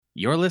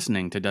You're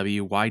listening to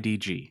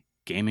WYDG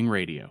Gaming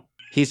Radio.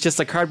 He's just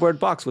a cardboard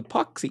box with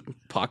pox. Oh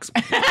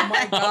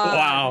my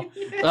god.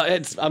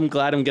 Wow. I'm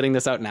glad I'm getting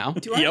this out now.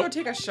 Do you want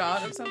to go take a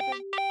shot of something?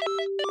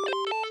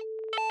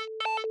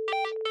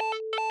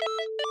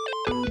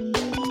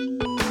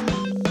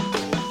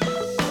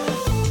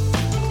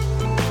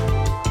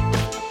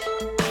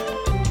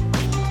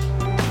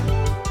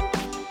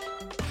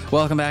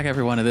 Welcome back,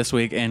 everyone, to This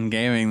Week in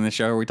Gaming, the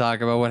show where we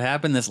talk about what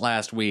happened this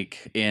last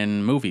week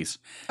in movies.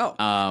 Oh.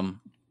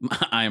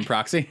 I am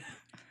Proxy.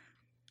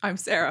 I'm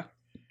Sarah.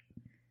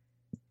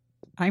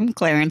 I'm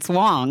Clarence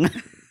Wong.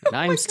 And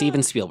I'm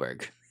Steven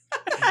Spielberg.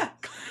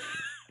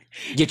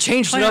 You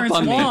changed Clarence it up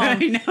on Wong.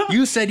 me. I know.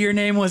 You said your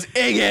name was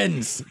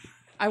Higgins.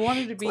 I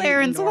wanted to be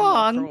Clarence normal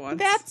for Wong. once.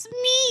 That's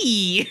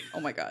me.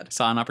 Oh my god.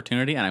 Saw an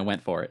opportunity and I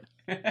went for it.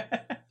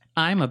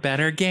 I'm a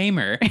better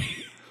gamer.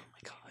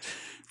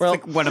 Well,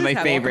 Like one of my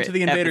Welcome favorite. To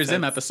the Invader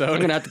Zim episodes. I'm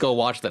episode. gonna have to go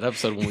watch that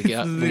episode when we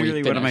get. This is when we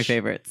literally one of my finish.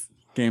 favorites.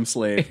 Game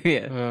Slave.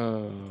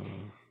 Yeah.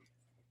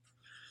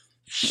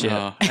 Shit.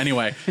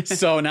 Anyway,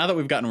 so now that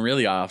we've gotten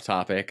really off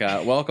topic,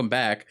 welcome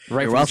back.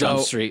 Right You're from Jump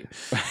welcome. Street.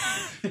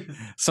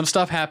 Some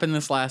stuff happened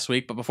this last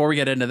week, but before we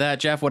get into that,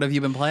 Jeff, what have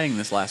you been playing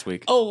this last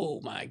week? Oh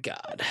my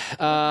god.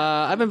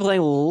 I've been playing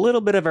a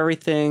little bit of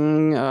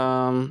everything.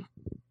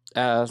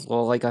 As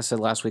well, like I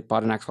said last week,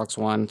 bought an Xbox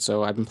One,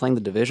 so I've been playing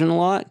The Division a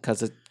lot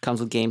because it comes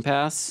with Game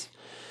Pass.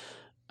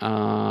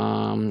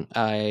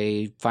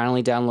 I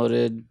finally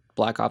downloaded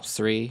Black Ops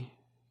 3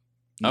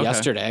 Okay.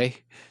 yesterday.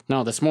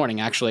 No, this morning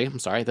actually. I'm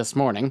sorry, this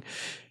morning,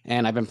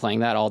 and I've been playing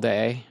that all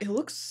day. It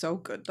looks so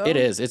good though. It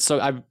is. It's so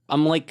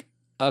I'm like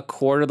a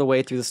quarter of the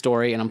way through the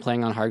story, and I'm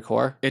playing on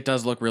hardcore. It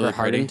does look really Or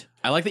hardened. pretty.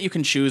 I like that you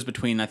can choose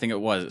between, I think it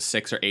was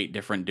 6 or 8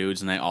 different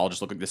dudes, and they all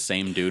just look like the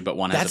same dude, but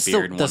one has That's a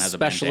beard and the one has a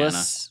bandana.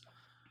 specialists.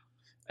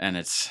 And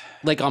it's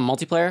Like on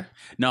multiplayer,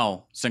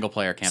 no single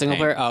player campaign. single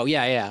player. Oh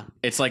yeah.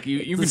 It's like you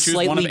The can choose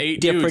one of slightly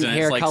 8 dudes, different and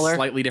hair it's like color.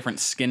 slightly different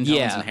skin tones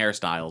Yeah. and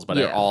hairstyles, but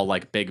Yeah. they're all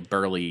like big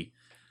burly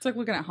It's like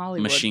looking at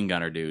Hollywood. machine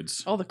gunner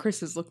dudes. All the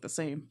Chris's look the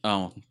same.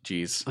 Oh,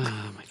 jeez. Oh my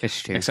god.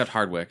 It's true. Except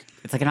Hardwick.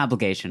 It's like an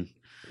obligation.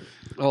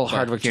 Oh,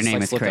 hard work. Your just name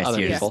likes is to look at Chris.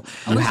 other You people.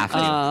 You have to.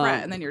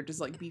 Pratt, and then you're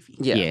just like beefy.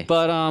 Yeah. Yeah.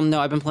 But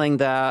no, I've been playing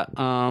that.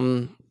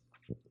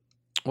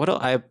 What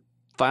else? I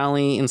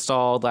finally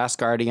installed Last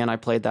Guardian. I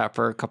played that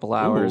for a couple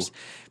hours.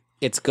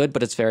 It's good,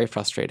 but it's very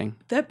frustrating.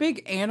 That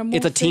big animal.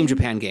 It's a Team thing-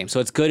 Japan game,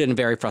 so it's good and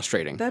very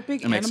frustrating. That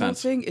big That makes animal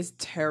sense. thing is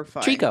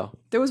terrifying. Trico.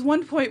 There was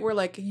one point where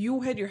like you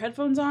had your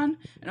headphones on,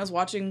 and I was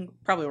watching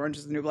probably Orange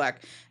Is the New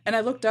Black, and I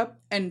looked up,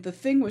 and the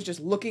thing was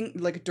just looking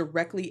like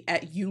directly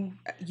at you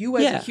as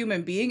Yeah. a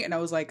human being, and I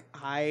was like,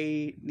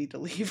 I need to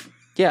leave.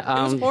 Yeah,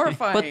 It was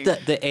horrifying.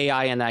 But the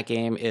AI in that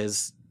game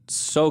is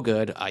so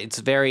good. It's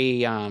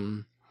very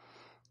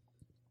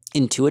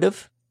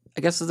intuitive,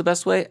 I guess is the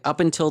best way. Up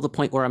until the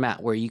point where I'm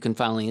at, where you can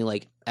finally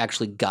like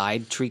actually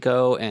guide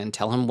Trico and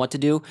tell him what to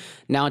do.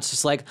 Now it's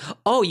just like,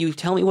 oh, you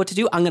tell me what to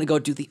do. I'm gonna go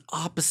do the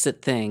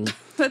opposite thing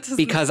That doesn't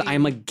because seem-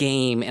 I'm a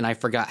game and I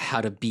forgot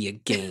how to be a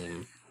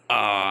game.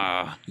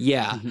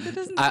 Yeah. that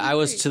doesn't I seem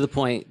was great. to the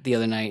point the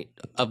other night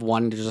of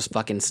wanting to just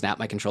fucking snap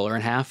my controller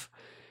in half.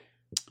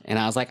 And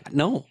I was like,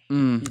 no,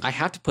 I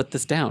have to put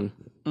this down.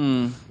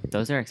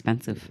 Those are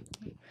expensive.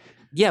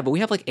 Yeah, but we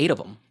have like 8 of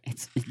them.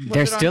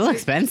 They're it on still P-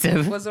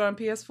 expensive. Was it on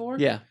PS4?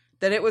 Yeah.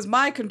 Then it was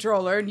my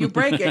controller, and you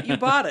break it, you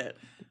bought it.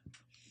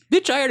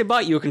 Bitch, I already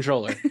bought you a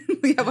controller.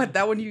 Yeah, but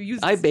that one you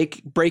used. I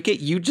break it,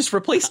 you just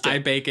replaced I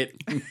it. bake it.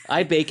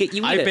 I bake it,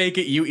 you eat I it. bake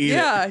it, you eat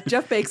Yeah,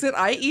 Jeff bakes it,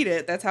 I eat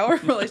it. That's how our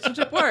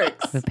relationship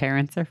works. The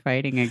parents are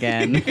fighting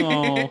again. it.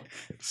 Oh.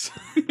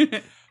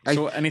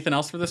 So anything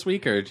else for this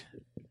week, or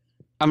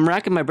I'm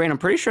racking my brain. I'm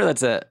pretty sure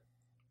that's it.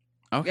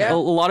 okay? Yeah. A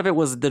lot of it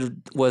was the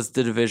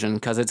Division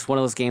because it's one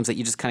of those games that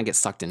you just kind of get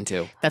sucked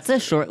into. That's a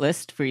short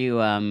list for you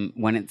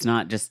when it's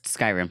not just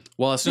Skyrim.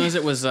 Well, as soon as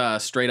it was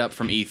straight up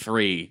from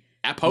E3,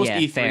 at post Yeah,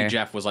 E3, fair.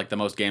 Jeff was like the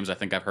most games I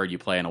think I've heard you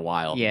play in a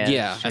while. Yeah.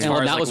 Yeah. As And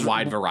far as that like was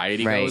wide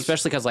variety right. goes.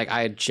 especially because like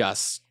I had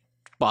just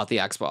bought the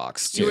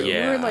Xbox You too. were, you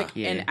were in like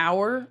Yeah. an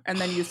hour, and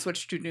then you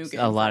switched to new games.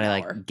 A lot for of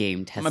an hour. like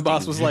game testing. My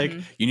boss was like,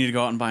 Mhm. "You need to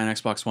go out and buy an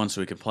Xbox One so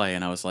we could play."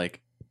 And I was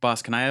like,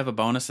 "Boss, can I have a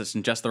bonus that's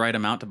in just the right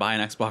amount to buy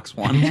an Xbox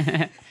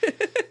One?"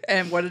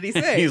 And what did he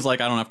say? He's like,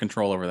 "I don't have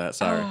control over that.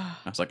 Sorry." I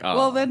was like, "Oh,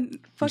 well, then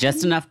fucking,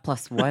 Just enough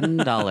plus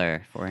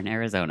 $1 for an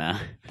Arizona.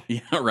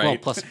 yeah, Well,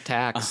 right." plus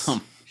tax.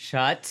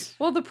 Shut.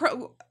 Well, the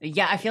pro.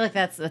 Yeah, I feel like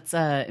that's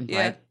implied.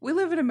 Yeah, we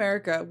live in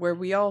America where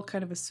we all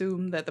kind of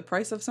assume that the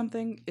price of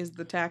something is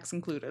the tax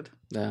included.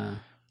 See,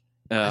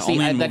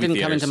 only in that movie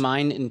didn't come into theaters.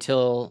 mind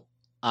until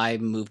I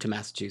moved to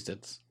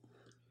Massachusetts.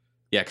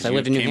 Yeah, because I you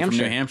lived in New came from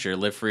New Hampshire. Hampshire.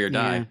 Live free or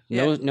die.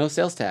 Yeah. No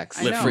sales tax.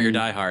 I Live know. free or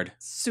die hard.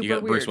 Super You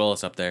got weird. Bruce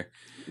Willis up there.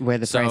 Where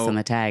the price So- on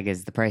the tag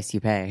is the price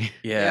you pay.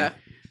 Yeah.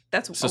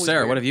 That's So always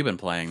Sarah, what weird. have you been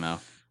playing though?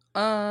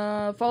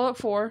 Fallout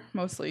 4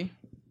 mostly.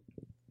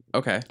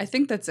 Okay. I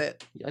think that's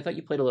it. I thought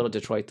you played a little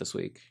Detroit this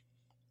week.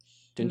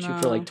 Didn't you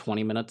for No. like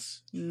 20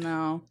 minutes?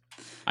 No,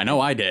 I know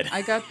I did.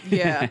 I got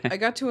I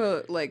got to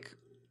a like.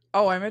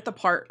 Oh, I'm at the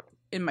part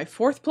in my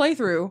 4th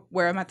playthrough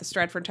where I'm at the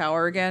Stratford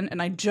Tower again,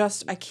 and I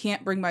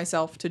can't bring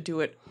myself to do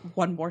it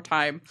one more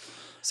time.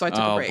 So I took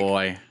a break. Oh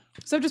boy.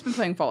 So I've just been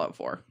playing Fallout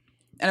 4.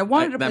 And I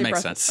wanted to That play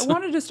makes Breath. sense. I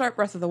wanted to start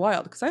Breath of the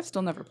Wild because I've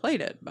still never played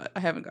it, but I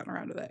haven't gotten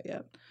around to that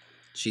yet.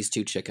 She's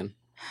too chicken.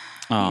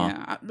 Oh.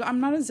 Yeah, I'm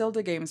not a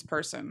Zelda games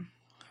person,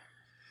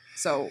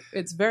 so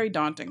it's very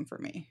daunting for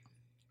me.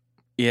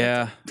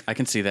 Yeah, I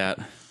can see that.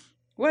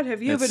 What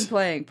have you been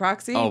playing,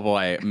 Proxy? Oh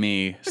boy,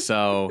 me.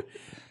 So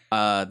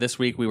this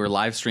week we were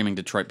live streaming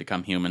Detroit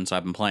Become Human, so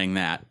I've been playing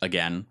that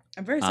again.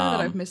 I'm very sad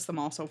that I've missed them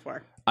all so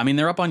far. I mean,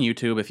 they're up on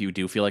YouTube if you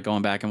do feel like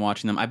going back and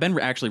watching them. I've been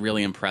actually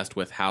really impressed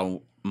with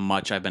how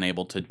much I've been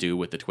able to do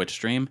with the Twitch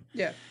stream.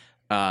 Yeah.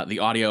 The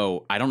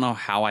audio, I don't know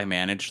how I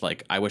managed.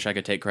 Like, I wish I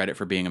could take credit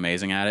for being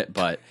amazing at it,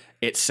 but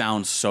it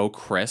sounds so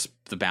crisp.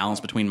 The balance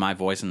between my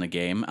voice and the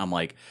game, I'm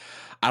like,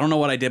 I don't know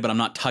what I did, but I'm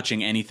not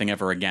touching anything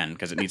ever again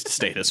because it needs to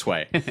stay this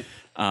way.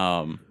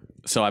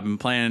 So I've been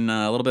playing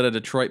a little bit of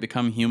Detroit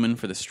Become Human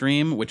for the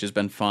stream, which has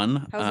been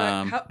fun.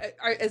 How's that?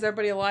 Is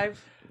everybody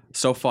alive?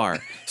 So far.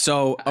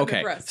 So, okay.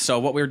 impressed. So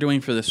what we were doing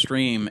for the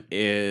stream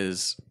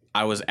is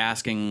I was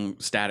asking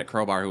Static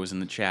Crowbar, who was in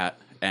the chat,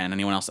 and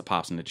anyone else that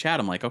pops into chat,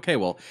 I'm like, okay,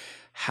 well,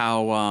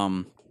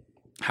 how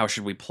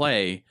should we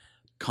play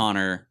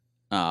Connor,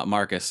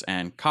 Marcus,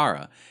 and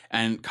Kara?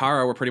 And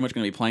Kara, we're pretty much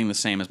going to be playing the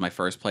same as my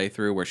first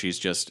playthrough, where she's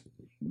just,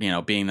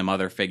 being the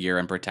mother figure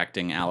and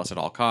protecting Alice at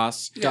all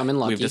costs. Dumb and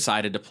lucky. We've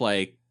decided to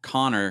play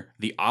Connor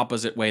the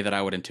opposite way that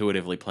I would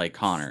intuitively play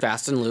Connor.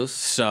 Fast and loose.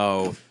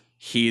 So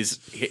he's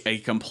a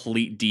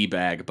complete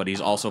D-bag, but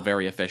he's also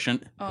very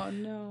efficient. Oh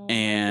no.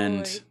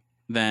 And boy.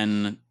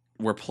 then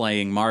we're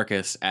playing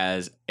Marcus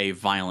as a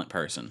violent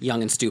person.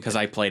 Young and stupid. Because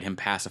I played him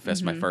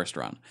pacifist my first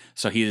run.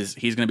 So he's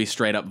going to be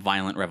straight up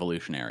violent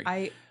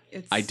revolutionary.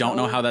 I don't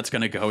know how that's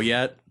going to go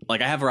yet. Like,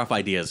 I have rough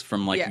ideas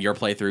from your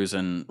playthroughs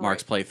and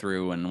Mark's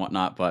playthrough and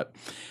whatnot, but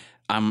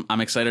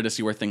I'm excited to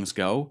see where things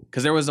go.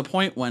 Because there was a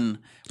point when...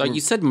 You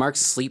said Mark's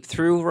sleep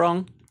through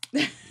wrong?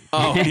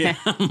 Oh, yeah.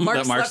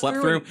 Mark slept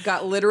through. And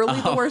got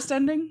literally the worst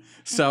ending.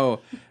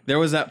 So there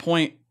was that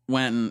point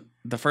when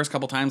the first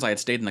couple times I had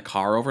stayed in the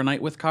car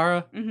overnight with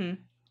Kara,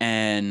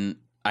 and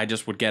I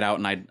just would get out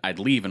and I'd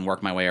leave and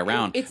work my way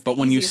around. But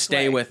when you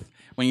stay with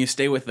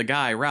the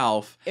guy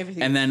Ralph,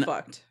 everything and then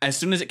fucked. As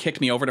soon as it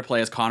kicked me over to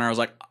play as Connor, I was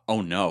like,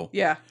 oh no,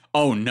 Yeah.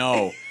 oh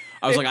no.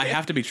 I was like, I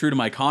have to be true to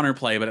my Connor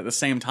play, but at the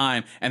same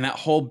time, and that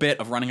whole bit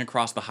of running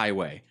across the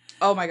highway,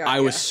 Oh my god. I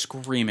was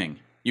screaming.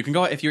 You can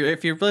go if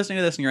you're listening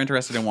to this and you're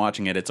interested in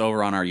watching it. It's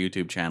over on our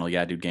YouTube channel,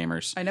 Yeah Dude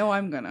Gamers. I know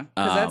I'm gonna,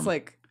 because that's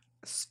like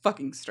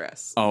fucking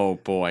stress. Oh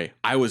boy,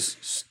 I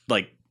was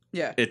like,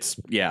 Yeah.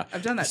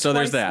 I've done that So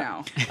there's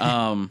twice that.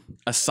 now.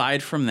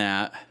 Aside from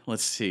that,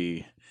 let's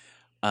see.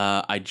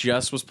 I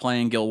just was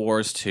playing Guild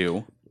Wars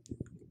 2.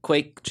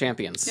 Quake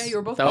Champions. Yeah, you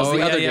were both That was Oh, the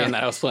yeah, other yeah. game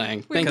that I was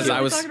playing. Wait, because we I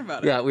were was- talking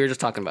about it. Yeah, we were just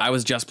talking about I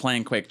was just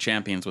playing Quake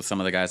Champions with some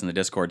of the guys in the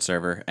Discord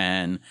server,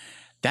 and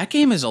that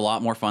game is a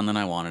lot more fun than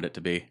I wanted it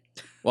to be.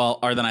 Well,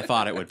 or than I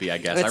thought it would be, I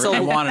guess. It's I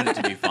a- wanted it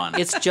to be fun.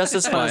 It's just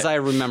as fun as I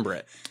remember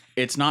it.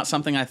 It's not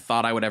something I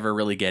thought I would ever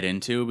really get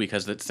into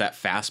because it's that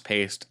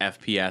fast-paced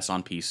FPS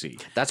on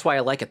PC. That's why I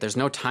like it. There's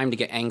no time to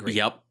get angry.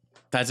 Yep.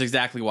 That's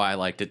exactly why I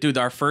liked it. Dude,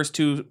 our first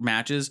 2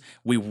 matches,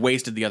 we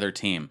wasted the other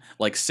team.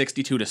 Like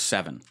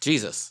 62-7.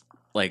 Jesus.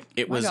 Like,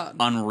 it was God.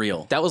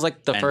 unreal. That was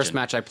like the first Engine.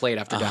 match I played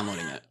after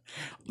downloading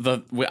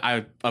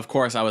it. Of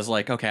course, I was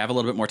like, okay, I have a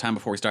little bit more time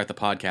before we start the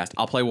podcast.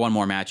 I'll play one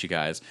more match, you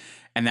guys.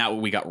 And that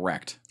we got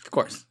wrecked. Of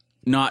course.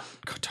 Not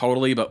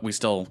totally, but we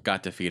still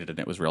got defeated, and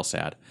it was real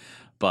sad.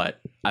 But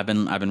I've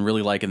been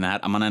really liking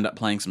that. I'm gonna end up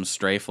playing some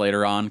Strafe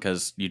later on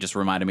because you just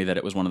reminded me that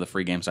it was one of the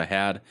free games I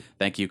had.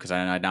 Thank you, because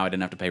I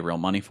didn't have to pay real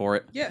money for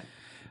it. Yeah.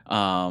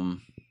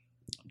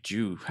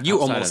 You outside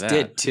of almost that,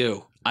 did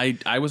too.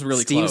 I was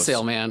really Steam close.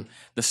 sale, man.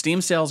 The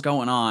Steam sale's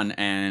going on,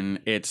 and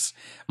it's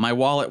my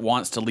wallet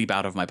wants to leap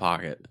out of my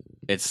pocket.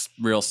 It's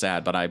real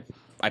sad, but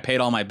I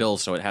paid all my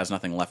bills, so it has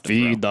nothing left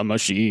to throw. the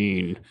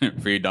machine.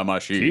 Feed the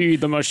machine.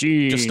 Feed the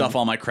machine. Just stuff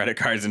all my credit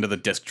cards into the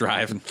disk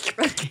drive.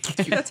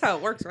 That's how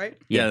it works, right?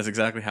 Yeah, that's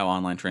exactly how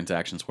online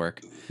transactions work.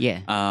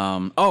 Yeah.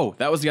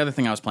 That was the other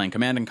thing I was playing,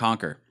 Command and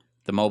Conquer,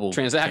 the mobile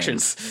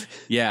Transactions. game.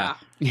 Yeah.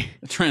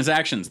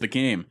 Transactions, the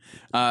game.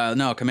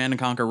 No, Command and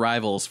Conquer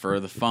Rivals for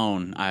the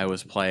phone I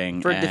was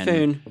playing. For and the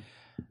phone.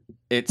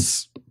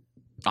 It's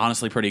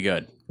honestly pretty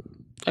good.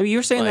 I mean, you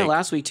were saying that Like,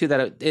 last week too,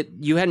 that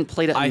you hadn't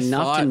played it I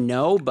enough to thought-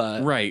 know,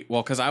 but Right.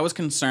 Well, because I was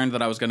concerned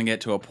that I was going to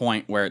get to a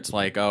point where it's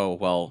like, oh,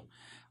 well,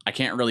 I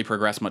can't really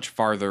progress much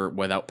farther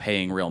without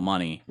paying real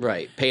money.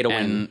 right, pay to win.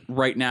 And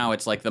right now,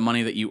 it's like the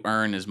money that you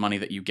earn is money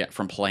that you get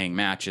from playing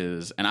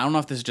matches. And I don't know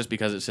if this is just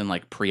because it's in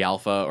like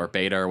pre-alpha or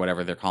beta or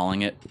whatever they're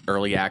calling it,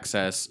 early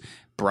access,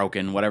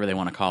 broken, whatever they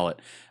want to call it.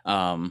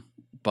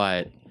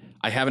 But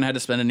I haven't had to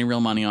spend any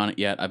real money on it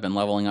yet. I've been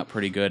leveling up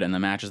pretty good, and the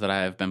matches that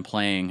I have been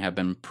playing have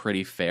been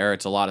pretty fair.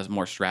 It's a lot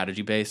more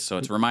strategy based, so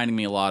it's reminding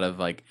me a lot of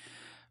like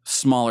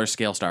smaller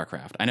scale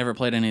StarCraft. I never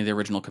played any of the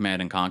original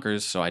Command and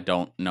Conquers, so I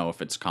don't know if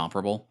it's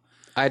comparable.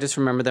 I just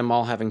remember them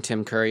all having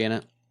Tim Curry in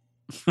it.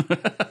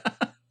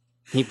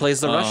 He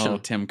plays the Oh, Russian.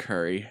 Tim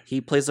Curry.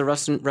 He plays the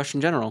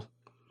Russian general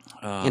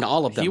in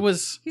all of them. He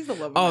was. He's the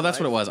love of Oh, my that's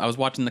what it life. was. I was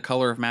watching The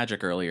Color of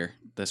Magic earlier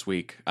this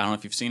week. I don't know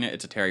if you've seen it.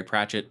 It's a Terry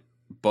Pratchett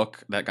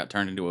book that got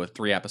turned into a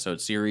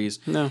 3-episode series,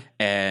 No.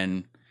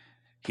 and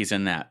he's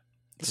in that.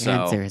 The So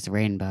answer is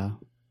rainbow.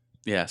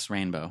 yes,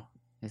 Rainbow,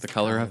 It's The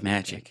Color of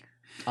Magic.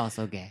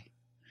 Also gay.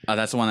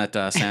 That's the one that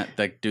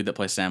the dude that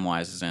plays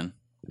Samwise is in,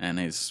 and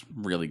he's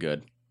really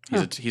good.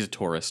 He's a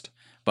tourist.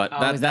 But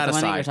Oh, is that the one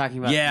aside, that you're talking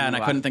about? yeah, and I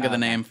couldn't think of the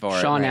name for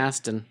it. Sean Right.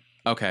 Astin.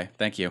 Okay,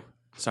 thank you.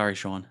 Sorry,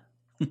 Sean.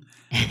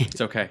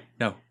 It's okay.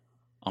 No,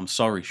 I'm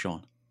sorry,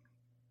 Sean.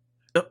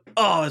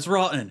 Oh, it's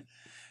rotten.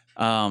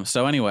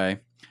 So anyway,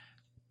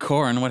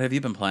 Corin, what have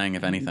you been playing,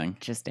 if anything?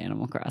 Just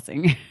Animal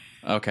Crossing.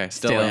 Okay,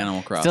 still Still.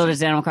 Animal Crossing. Still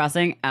just Animal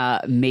Crossing.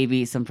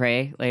 Maybe some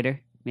Prey later.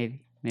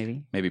 Maybe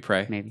Maybe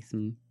pray.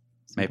 some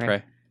May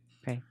Prey.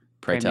 pray.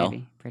 Pray tell.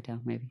 Maybe. Pray tell.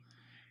 Maybe.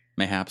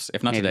 Mayhaps.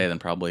 If not Maybe. today, then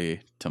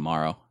probably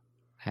tomorrow.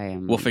 I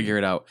am. We'll figure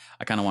it out.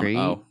 I kind of want free to.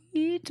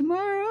 Oh,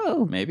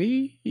 tomorrow.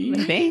 maybe.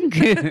 I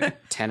think.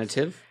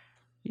 Tentative.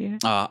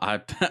 Yeah.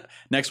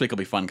 Next week will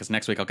be fun because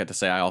next week I'll get to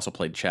say I also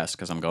played chess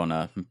because I'm going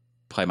to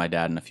play my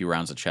dad in a few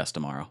rounds of chess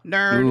tomorrow.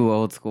 Nerd. Ooh,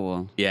 old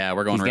school. Yeah,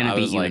 we're going. He's gonna I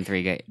beat was you in like,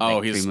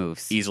 three he's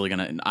moves. easily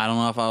gonna. I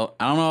don't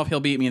know if he'll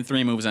beat me in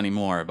 3 moves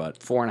anymore, but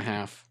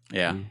 4.5.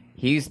 yeah.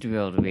 He used to be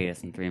able to beat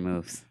us in 3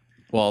 moves.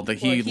 Well, Well,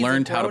 he he's a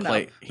learned how to grown-up.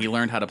 play. He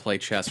learned how to play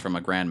chess from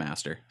a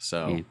grandmaster.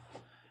 So, Yeah.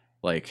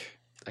 like,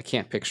 I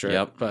can't picture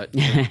Yep. it, but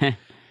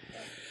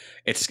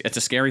it's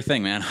a scary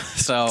thing, man.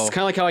 So it's kind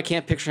of like how I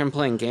can't picture him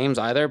playing games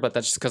either, but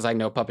that's just because I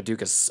know Papa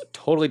Duke is a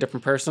totally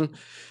different person.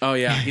 oh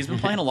yeah, he's been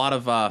playing a lot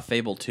of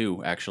Fable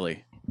 2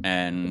 actually,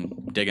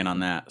 and digging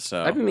on that.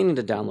 So I've been meaning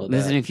to download that.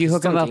 Listen, if you It's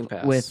hook him on Game up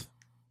Pass. with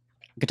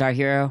Guitar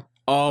Hero,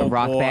 oh,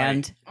 Rock boy.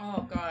 Band,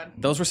 Oh god.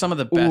 Those were some of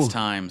the best Ooh.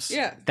 times.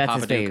 Yeah. that's Papa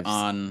his Duke faves.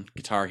 on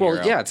Guitar Hero.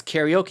 Well, yeah, it's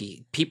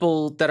karaoke.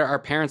 People that are our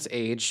parents'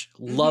 age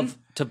love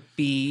to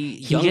be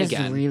He young just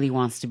again. really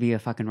wants to be a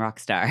fucking rock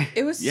star.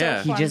 It was Yeah.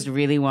 so He fun. just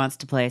really wants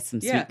to play some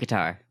Yeah. sweet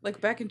guitar. like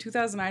back in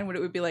 2009 when it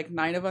would be like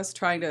 9 of us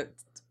trying to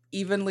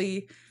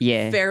evenly,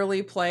 Yeah.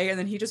 fairly play, and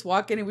then he'd just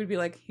walk in and we'd be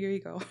like, "Here you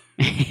go."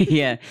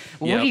 Yeah.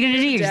 What Yep. are you going to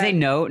do? You just say, Dad.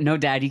 no,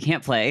 Dad, you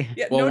can't play.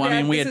 Yeah, Well, no, I Dad,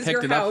 mean, we this had is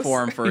picked your it up house.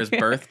 for him for his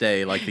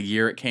birthday, like the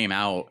year it came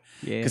out,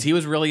 Yeah. because he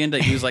was really into.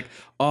 He was like,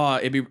 "Oh,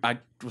 it'd be." I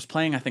was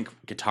playing, I think,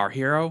 Guitar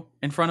Hero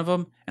in front of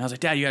him, and I was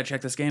like, "Dad, you gotta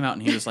check this game out."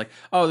 And he was like,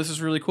 "Oh, this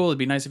is really cool. It'd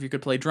be nice if you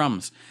could play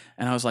drums."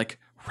 And I was like,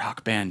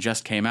 "Rock Band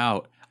just came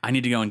out. I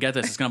need to go and get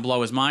this. It's gonna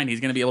blow his mind.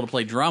 He's gonna be able to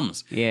play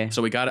drums." Yeah.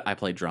 So we got it. I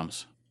played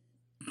drums.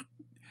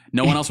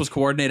 No one else was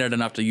coordinated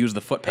enough to use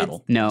the foot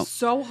pedal. No.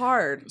 So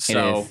hard.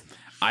 So is.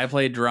 I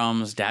played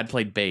drums, Dad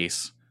played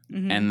bass,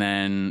 Mhm. and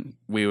then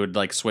we would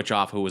like switch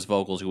off who was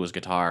vocals, who was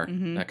guitar,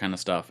 Mhm. that kind of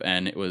stuff.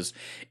 And it was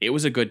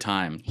a good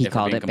time. He if we're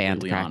called being it band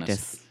completely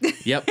honest.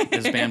 practice. Yep,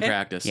 his band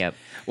practice. Yep.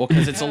 Well,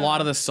 because it's a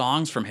lot of the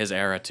songs from his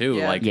era too,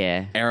 Yeah. like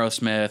Yeah.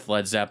 Aerosmith,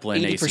 Led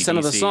Zeppelin, 80%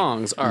 of the AC/DC.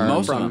 songs are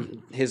Most of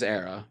from his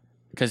era.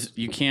 Because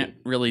you can't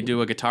really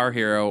do a Guitar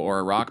Hero or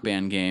a Rock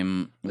Band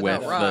game with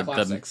Without rock.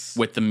 Classics.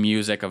 with the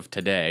music of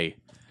today.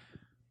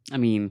 I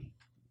mean,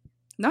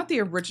 Not the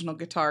original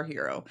Guitar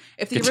Hero.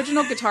 If the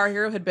original Guitar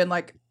Hero had been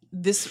like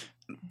this,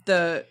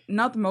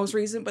 not the most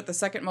recent, but the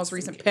second most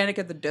recent Panic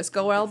at the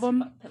Disco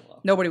album,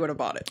 nobody would have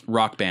bought it.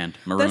 Rock Band,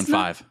 Maroon That's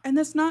not- 5. And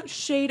that's not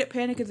shade at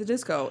Panic at the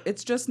Disco.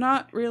 It's just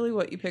not really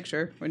what you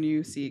picture when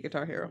you see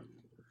Guitar Hero.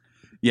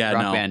 Yeah,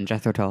 Rock no. Band,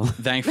 Jethro Tull.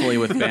 Thankfully,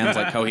 with bands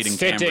like Coheed and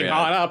Sitting Cambria,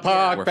 on a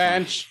park we're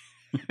bench.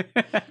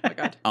 Oh my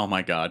god. Oh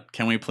my god!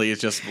 Can we please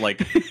just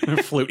like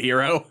Flute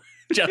Hero,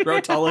 Jethro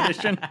Tull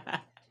edition?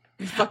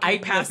 Fucking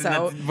pass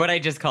out. what I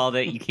just called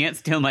it. You can't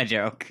steal my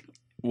joke.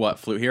 What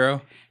Flute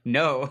Hero?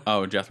 No.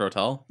 Oh, Jethro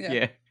Tull.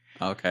 Yeah.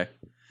 Okay,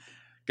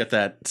 got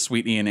that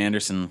sweet Ian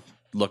Anderson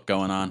look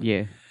going on.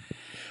 Yeah.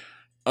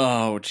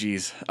 Oh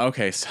geez.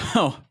 Okay,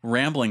 so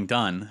rambling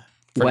done.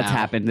 What's now.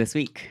 happened this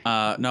week?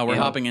 No, we're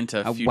Yeah. hopping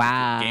into future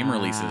Wow. game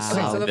releases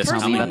Okay, so the this first Tell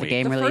me coming one- about the week.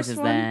 game The first releases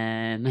one-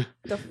 then.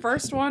 The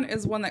first one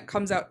is one that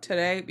comes out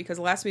today because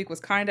last week was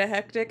kind of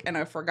hectic and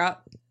I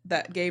forgot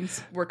that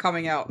games were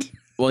coming out.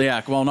 Well,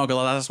 yeah. Well, no, 'cause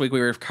last week we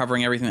were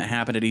covering everything that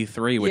happened at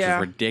E3, which Yeah.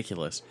 is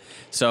ridiculous.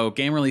 So,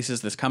 game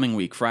releases this coming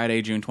week,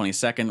 Friday, June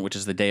 22nd, which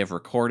is the day of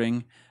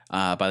recording.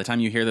 By the time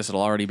you hear this,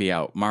 it'll already be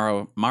out.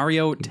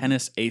 Mario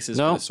Tennis Aces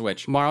No, for the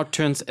Switch. Mario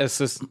turns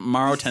SS.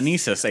 Mario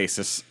Tennis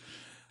Aces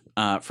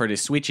for the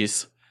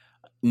Switches.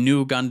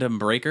 New Gundam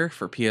Breaker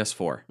for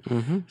PS4.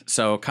 Mm-hmm.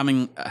 So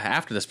coming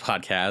after this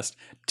podcast,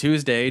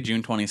 Tuesday,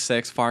 June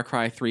 26th, Far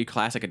Cry 3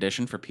 Classic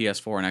Edition for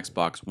PS4 and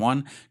Xbox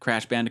One,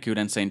 Crash Bandicoot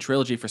Insane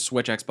Trilogy for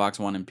Switch, Xbox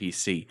One, and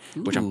PC,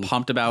 which I'm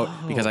pumped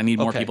about because I need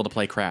more okay. people to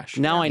play Crash.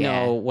 Now I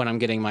Yeah. know when I'm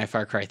getting my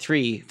Far Cry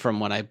 3 from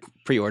when I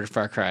pre-ordered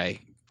Far Cry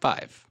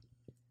 5.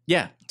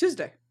 Yeah.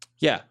 Tuesday.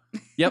 Yeah.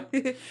 Yep.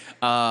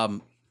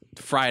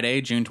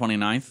 Friday, June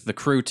 29th, The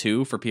Crew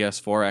 2 for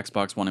PS4,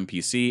 Xbox One, and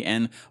PC,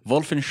 and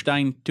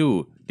Wolfenstein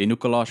 2, Die Neue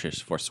Colossus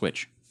for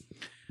Switch.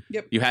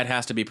 Yep. You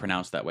has to be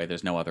pronounced that way.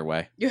 There's no other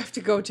way. You have to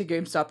go to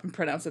GameStop and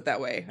pronounce it that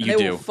way. And You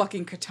they do. will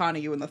fucking katana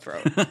you in the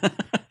throat.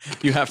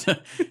 You have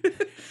to.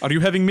 Are you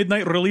having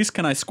midnight release?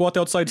 Can I squat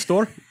outside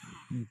store?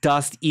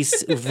 Das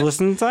ist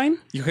Wussensheim?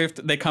 You have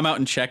to, they come out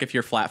and check if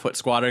you're flat-foot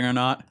squatting or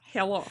not.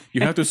 Hello.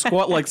 You have to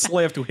squat like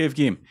slave to have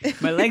game.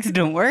 My legs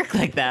don't work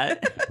like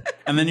that.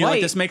 And then you're like,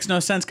 Wait. this makes no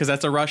sense because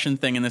that's a Russian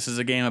thing and this is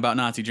a game about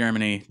Nazi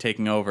Germany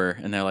taking over.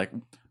 And they're like,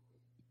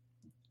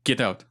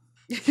 get out.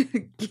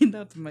 Get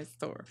out of my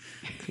store.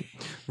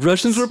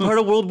 Russians were part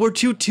of World War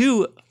II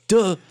too.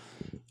 Duh.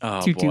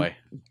 Oh, Toot toot. boy.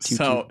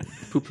 So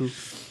Poo-poo.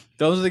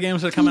 those are the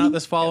games that are coming out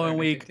this following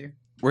week. Too.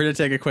 We're going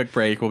to take a quick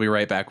break. We'll be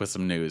right back with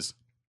some news.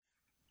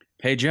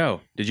 Hey, Joe,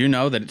 did you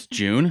know that it's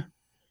June?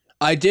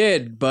 I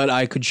did, but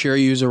I could sure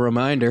use a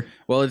reminder.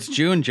 Well, it's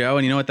June, Joe,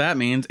 and you know what that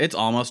means? It's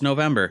almost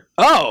November.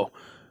 Oh,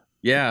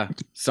 Yeah,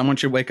 someone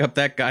should wake up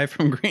that guy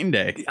from Green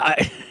Day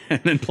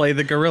and then play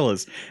the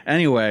Gorillas.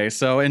 Anyway,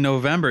 so in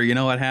November, you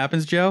know what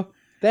happens, Joe?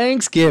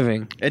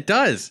 Thanksgiving. It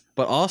does.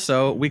 But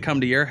also, we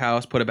come to your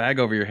house, put a bag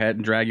over your head,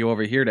 and drag you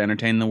over here to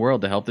entertain the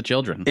world to help the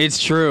children.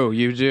 It's true,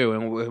 you do.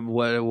 And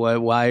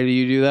why do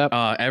you do that?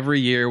 Every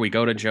year, we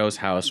go to Joe's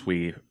house,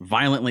 we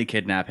violently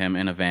kidnap him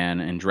in a van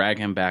and drag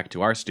him back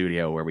to our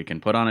studio where we can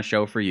put on a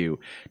show for you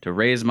to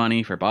raise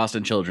money for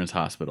Boston Children's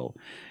Hospital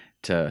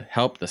to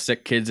help the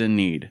sick kids in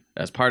need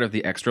as part of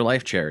the Extra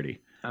Life charity.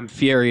 I'm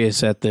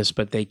furious at this,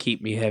 but they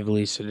keep me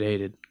heavily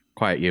sedated.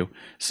 Quiet you.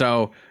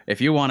 So if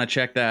you want to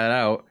check that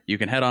out, you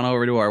can head on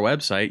over to our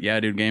website,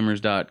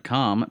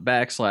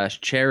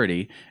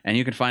 yeahdudegamers.com/charity, and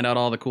you can find out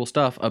all the cool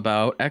stuff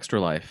about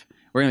Extra Life.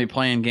 We're going to be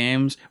playing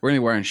games. We're going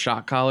to be wearing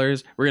shock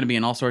collars. We're going to be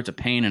in all sorts of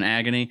pain and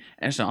agony.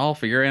 And it's all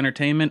for your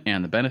entertainment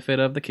and the benefit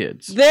of the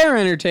kids. Their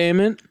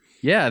entertainment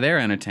Yeah, their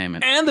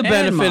entertainment. and the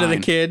benefit of the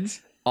mine.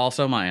 kids.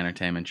 Also my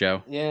entertainment,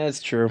 Joe. Yeah,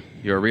 it's true.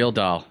 You're a real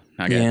doll.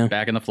 Now get Yeah.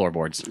 back in the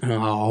floorboards.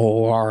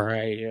 Oh, all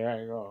right. Here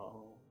I go.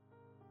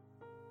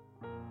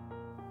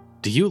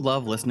 Do you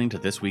love listening to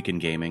This Week in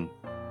Gaming?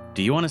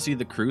 Do you want to see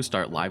the crew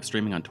start live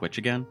streaming on Twitch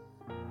again?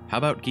 How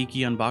about geeky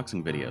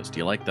unboxing videos? Do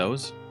you like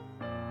those?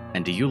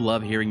 And do you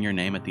love hearing your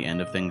name at the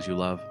end of things you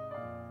love?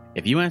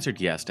 If you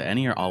answered yes to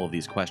any or all of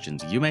these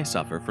questions, you may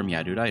suffer from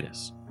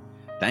Yaduditis.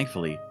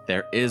 Thankfully,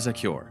 there is a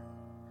cure.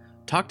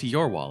 Talk to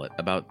your wallet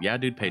about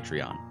Yadude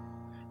Patreon.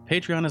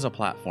 Patreon is a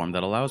platform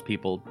that allows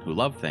people who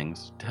love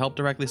things to help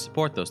directly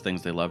support those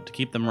things they love to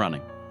keep them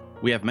running.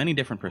 We have many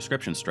different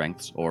prescription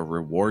strengths, or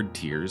reward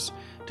tiers,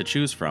 to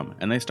choose from,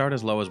 and they start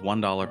as low as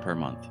 $1 per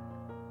month.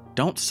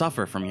 Don't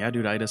suffer from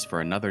Yaduditis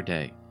for another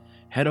day.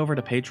 Head over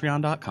to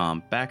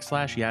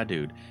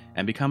patreon.com/Yadude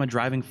and become a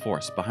driving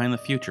force behind the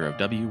future of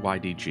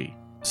WYDG.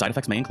 Side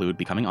effects may include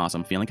becoming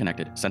awesome, feeling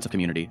connected, sense of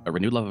community, a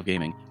renewed love of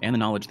gaming, and the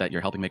knowledge that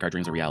you're helping make our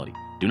dreams a reality.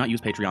 Do not use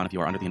Patreon if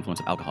you are under the influence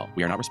of alcohol.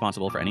 We are not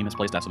responsible for any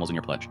misplaced decimals in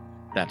your pledge.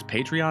 That's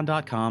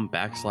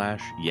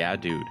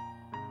patreon.com/Yadude.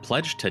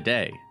 Pledge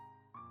today.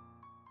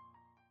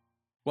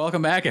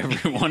 Welcome back,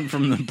 everyone,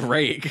 from the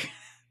break.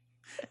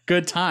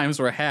 Good times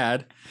were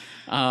had.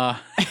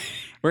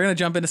 We're going to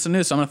jump into some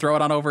news, so I'm going to throw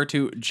it on over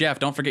to Jeff.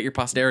 Don't forget your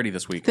posterity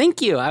this week.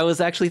 Thank you. I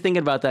was actually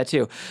thinking about that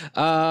too.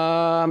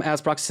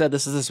 As Proxy said,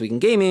 this is This Week in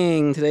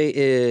Gaming. Today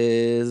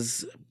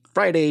is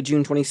Friday,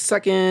 June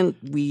 22nd.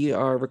 We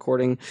are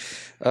recording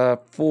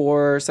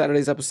for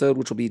Saturday's episode,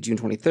 which will be June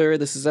 23rd.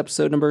 This is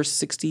episode number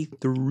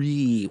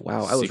 63.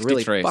 Wow, I was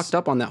really 63. fucked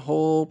up on that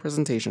whole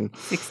presentation.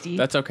 63.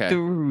 That's okay.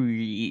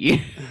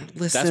 Listen,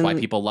 That's why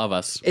people love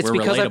us. It's We're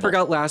because I relatable.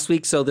 forgot last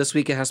week, so this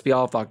week it has to be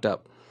all fucked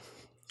up.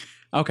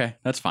 Okay,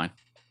 that's fine.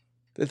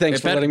 Thanks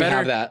It for letting me better-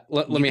 have that.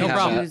 Let me No have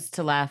problem. that. Choose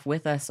to laugh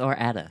with us or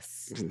at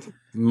us.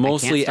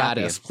 Mostly stop at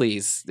you. us,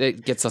 please.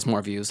 It gets us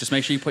more views. Just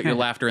make sure you put your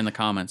laughter in the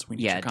comments. We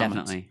need Yeah, your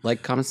comments. definitely.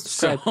 Like, comment,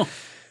 subscribe. So,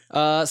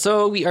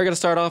 So we are going to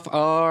start off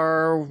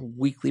our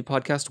weekly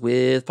podcast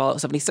with Fallout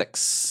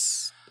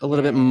 76. A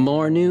little bit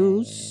more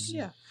news.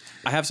 Yeah.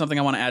 I have something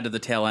I want to add to the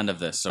tail end of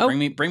this. So Oh.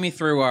 bring me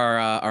through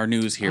our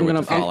news here I'm with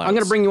gonna, the Fallout. I'm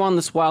gonna bring you on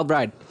this wild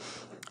ride.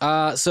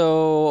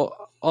 So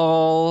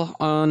all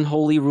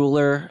unholy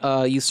ruler,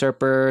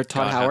 usurper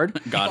Todd Howard.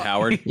 God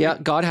Howard. Yeah,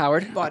 God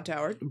Howard. Bod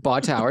Tower.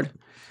 Bod Howard.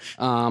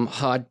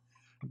 Hod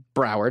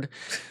Broward.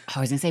 I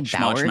was going to say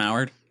Schmouch Boward.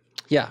 Moward.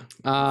 Yeah.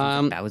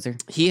 Bowser.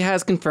 He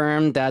has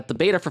confirmed that the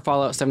beta for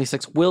Fallout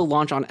 76 will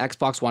launch on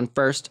Xbox One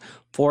first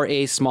for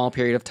a small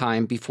period of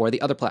time before the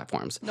other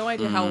platforms. No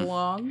idea how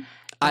long.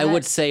 I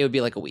would say it would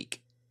be like a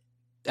week.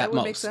 That at would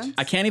most. make sense.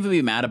 I can't even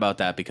be mad about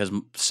that because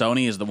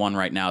Sony is the one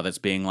right now that's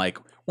being like,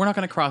 we're not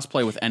going to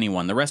cross-play with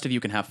anyone. The rest of you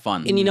can have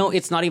fun. And you know,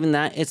 it's not even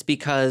that. It's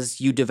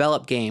because you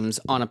develop games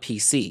on a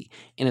PC,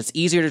 and it's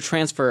easier to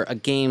transfer a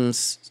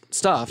game's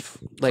stuff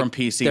like From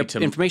PC their to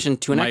information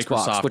to an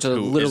Microsoft, Xbox, which are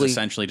who literally is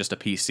essentially just a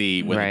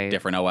PC with a Right.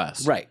 different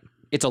OS. right.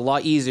 It's a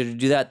lot easier to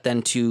do that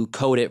than to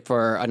code it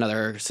for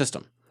another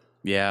system.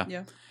 Yeah.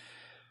 Yeah.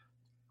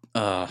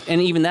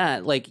 And even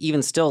that, like,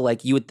 even still,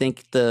 like, you would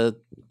think the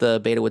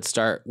beta would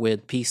start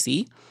with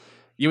PC,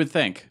 You would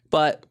think.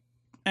 but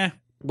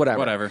whatever.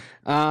 Whatever.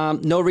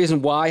 No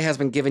reason why has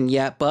been given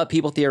yet, but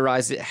people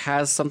theorize it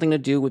has something to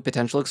do with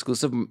potential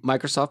exclusive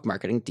Microsoft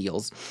marketing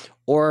deals,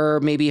 or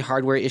maybe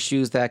hardware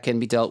issues that can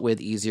be dealt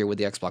with easier with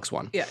the Xbox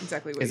One. Yeah,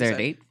 exactly what Is you there a said.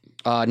 date?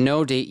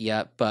 No date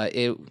yet, but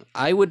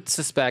I would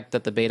suspect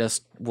that the beta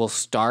will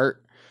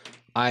start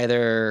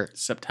either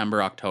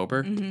September,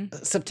 October.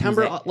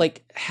 September,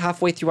 like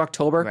halfway through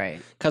October,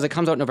 Right. Because it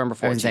comes out November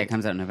I would say 14th. it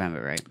comes out in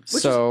November, right? Which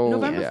So is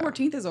November yeah.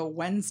 14th is a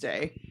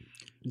Wednesday,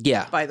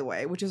 Yeah. by the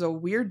way, which is a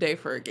weird day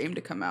for a game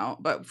to come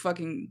out. But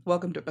fucking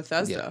welcome to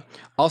Bethesda.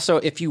 Also,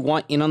 if you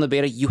want in on the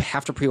beta, you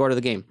have to pre-order the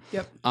game.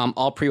 Yep.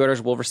 All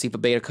pre-orders will receive a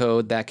beta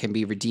code that can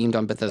be redeemed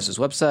on Bethesda's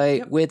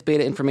website with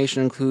beta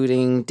information,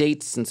 including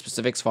dates and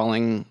specifics,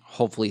 following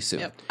hopefully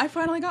soon. Yep. I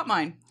finally got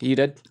mine. You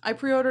did? I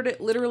pre-ordered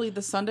it literally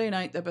the Sunday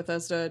night that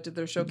Bethesda did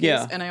their showcase,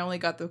 Yeah. and I only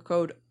got the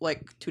code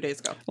like 2 days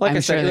ago. Like I'm I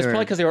said, sure it was they were-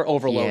 probably because they were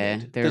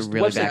overloaded. Yeah, they were This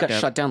really website got backed up.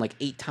 shut down like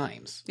 8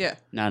 times. Yeah.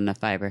 Not enough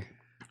fiber.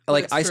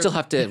 Like That's I true. still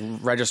have to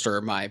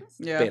register my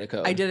Yeah. beta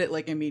code. I did it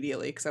like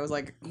immediately because I was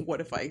like, what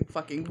if I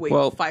fucking wait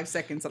Well, 5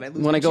 seconds and I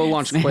lose When my I go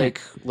chance? launch Quake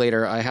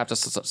later, I have to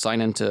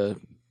sign into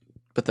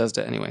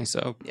Bethesda anyway,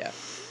 so Yeah.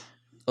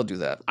 I'll do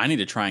that. I need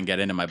to try and get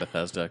into my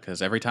Bethesda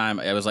because every time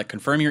it was like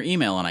confirm your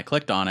email and I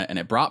clicked on it and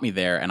it brought me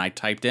there and I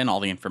typed in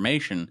all the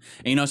information.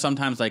 And you know,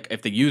 sometimes like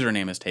if the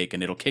username is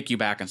taken, it'll kick you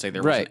back and say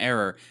there was an Right.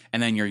 error,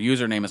 and then your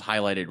username is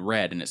highlighted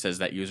red and it says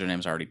that username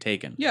is already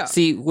taken. Yeah.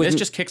 See, with This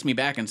just kicks me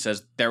back and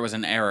says there was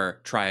an error,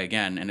 try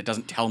again, and it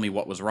doesn't tell me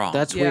what was wrong.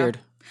 that's Yeah. weird.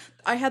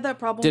 I had that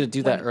problem. Did it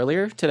do that when-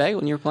 earlier today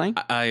when you were playing?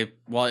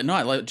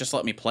 Just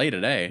let me play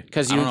today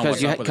Because I don't know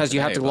what's up with it because you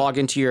have today, to but- log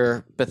into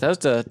your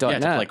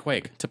Bethesda.net yeah, to play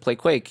Quake. to play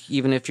Quake,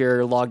 even if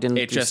you're logged in.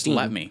 It through just Steam.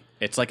 let me.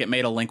 It's like it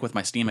made a link with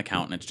my Steam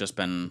account, and it's just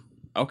been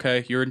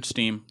okay. You're in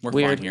Steam. We're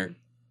Weird. fine here.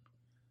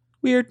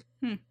 Weird.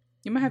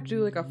 You might have to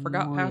do like a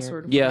forgot Weird.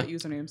 password for Yeah. that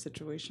username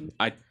situation.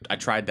 I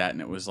tried that,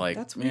 and it was like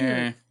That's eh.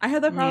 weird. I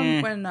had that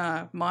problem Meh.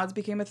 when mods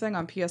became a thing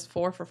on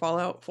PS4 for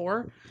Fallout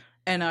 4.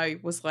 And I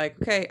was like,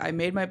 okay, I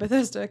made my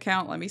Bethesda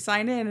account. Let me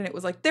sign in. And it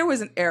was like, there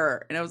was an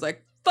error. And I was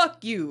like,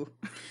 fuck you.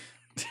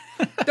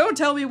 Don't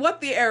tell me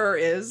what the error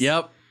is.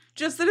 Yep.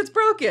 Just that it's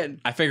broken.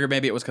 I figured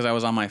maybe it was because I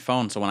was on my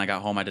phone, so when I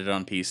got home, I did it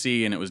on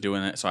PC, and it was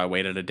doing it. So I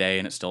waited a day,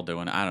 and it's still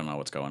doing it. I don't know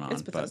what's going on.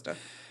 It's Bethesda.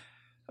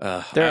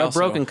 But, They're I a also-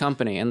 broken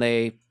company, and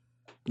they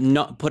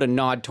put a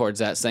nod towards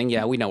that, saying,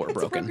 "Yeah, we know we're It's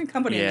broken." a broken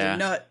company. Yeah.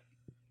 And a nut.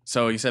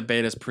 So you said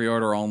beta's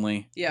pre-order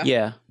only. Yeah.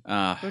 Yeah,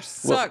 Which Well,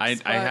 sucks. I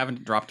but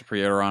haven't dropped a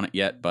pre-order on it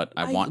yet, but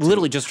I want to.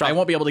 literally just drop. I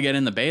won't be able to get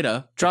in the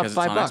beta Drop because it's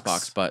on $5.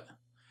 Xbox, but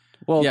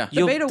Well, yeah.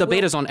 the beta will-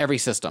 beta's on every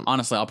system.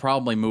 honestly, I'll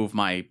probably move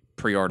my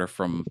pre-order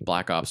from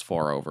Black Ops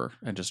 4 over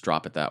and just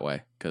drop it that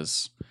way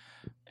because,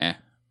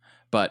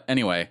 But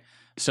anyway,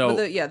 so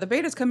But the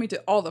beta's coming to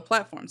all the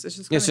platforms. It's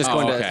just It's just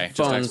coming going to to okay,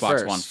 phones just Xbox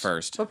first. One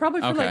first. but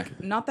probably for Okay.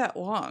 like not that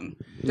long.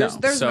 No.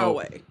 There's no So-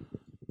 way.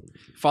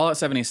 Fallout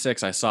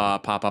 76 I saw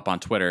pop up on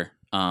Twitter.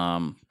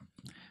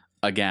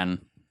 Again,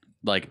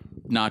 like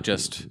not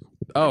just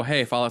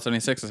hey, Fallout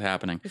 76 is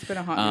happening. It's been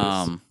a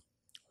hot news.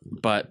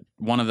 But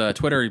one of the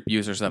Twitter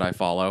users that I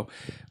follow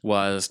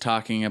was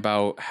talking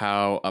about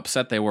how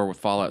upset they were with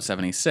Fallout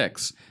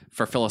 76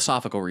 for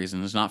philosophical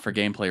reasons, not for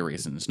gameplay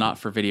reasons, not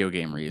for video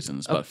game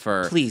reasons, but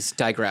for Please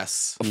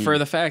digress. for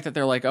the fact that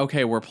they're like,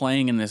 okay, we're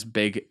playing in this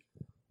big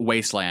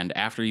wasteland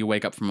after you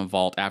wake up from a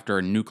vault after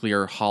a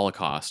nuclear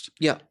holocaust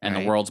Yeah, and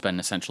Right. the world's been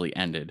essentially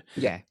ended.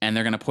 Yeah. And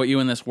they're going to put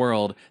you in this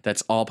world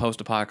that's all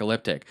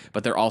post-apocalyptic,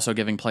 but they're also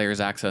giving players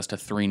access to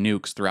 3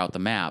 nukes throughout the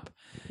map.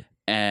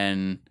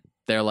 And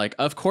they're like,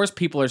 of course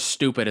people are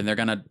stupid and they're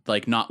going to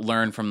like not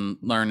learn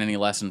any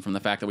lesson from the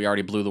fact that we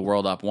already blew the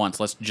world up once.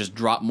 Let's just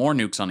drop more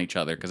nukes on each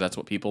other because that's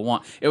what people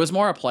want. It was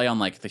more a play on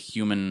like the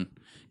human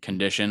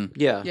condition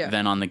yeah, Yeah.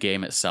 than on the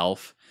game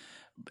itself.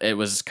 It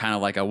was kind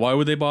of like a why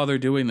would they bother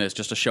doing this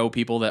just to show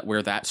people that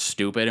we're that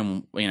stupid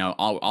and you know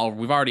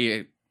we've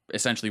already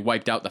essentially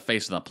wiped out the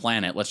face of the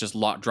planet. Let's just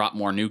drop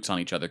more nukes on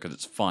each other because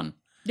it's fun.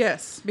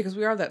 Yes, because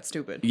we are that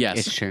stupid.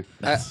 Yes, It's true.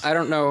 I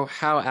don't know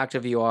how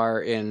active you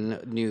are in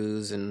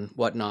news and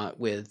whatnot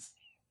with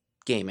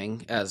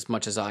gaming as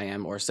much as I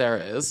am or Sarah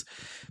is,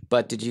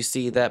 but did you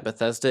see that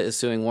Bethesda is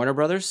suing Warner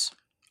Brothers?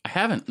 I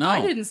haven't. No,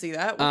 I didn't see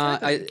that.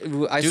 What's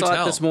happening? I Do saw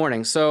tell. it this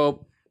morning.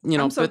 So you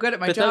know, I'm so good at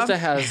my Bethesda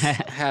job.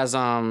 has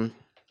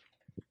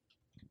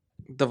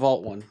the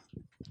Vault one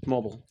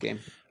mobile game.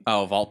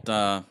 Oh, Vault.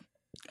 Wow,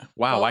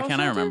 why Fallout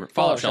can't I Shelter? remember?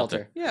 Fallout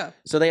Shelter. Yeah,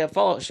 So they have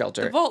Fallout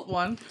Shelter. the Vault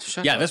one.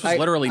 Shut Yeah, up. this was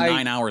literally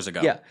 9 hours ago.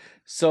 Yeah.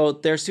 So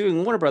they're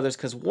suing Warner Brothers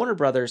because Warner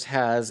Brothers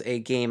has a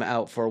game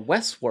out for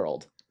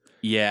Westworld,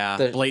 Yeah,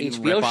 the blatant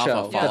HBO ripoff show.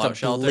 of Fallout That's a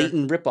Shelter.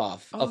 blatant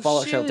ripoff Oh, of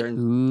Fallout shit. Shelter,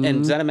 and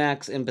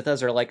ZeniMax and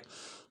Bethesda are like,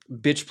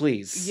 "Bitch,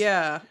 please."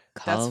 Yeah,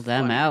 Call that's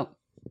them funny. out.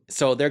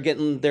 So they're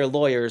getting their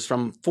lawyers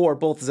for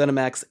both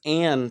ZeniMax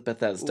and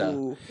Bethesda.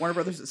 Ooh, Warner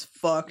Brothers is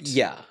fucked.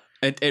 Yeah.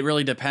 It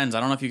really depends. I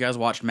don't know if you guys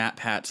watched Matt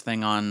Pat's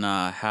thing on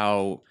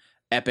how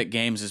Epic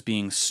Games is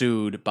being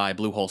sued by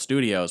Bluehole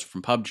Studios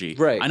from PUBG.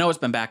 Right. I know it's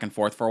been back and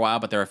forth for a while,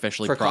 but they're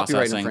officially For copyright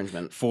processing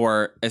infringement.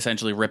 for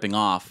essentially ripping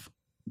off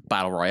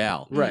Battle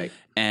Royale. Right.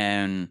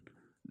 And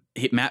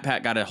Matt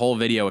Pat got a whole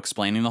video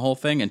explaining the whole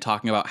thing and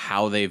talking about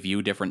how they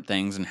view different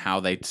things and how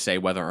they say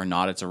whether or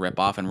not it's a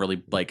ripoff, and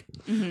really like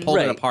pulled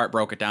Right. it apart,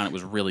 broke it down. It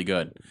was really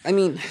good. I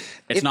mean,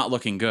 It's not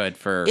looking good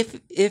for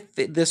if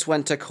this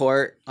went to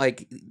court,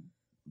 like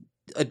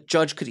a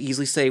judge could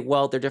easily say,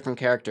 well, they're different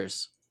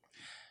characters.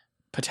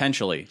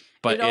 potentially,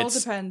 but it all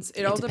it's depends.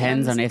 It It all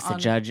depends on if the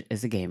judge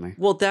is a gamer.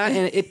 Well, that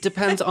and it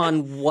depends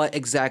on what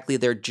exactly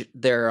they're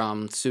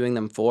suing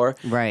them for.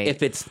 Right.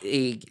 If it's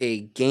a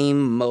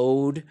game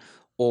mode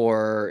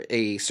or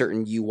a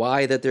certain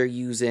UI that they're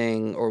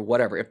using or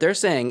whatever. If they're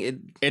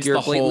saying It's you're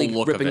the whole blatantly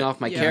look of ripping it. off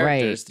my Yeah.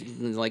 characters,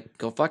 like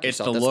go fuck it's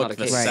yourself. the That's look, not a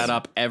the case. Right.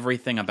 setup,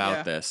 everything about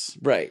Yeah. this.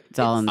 Right. It's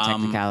all in the Um,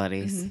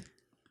 technicalities.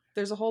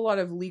 There's a whole lot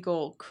of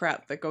legal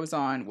crap that goes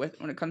on with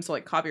when it comes to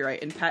like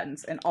copyright and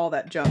patents and all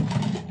that junk.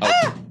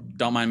 Oh,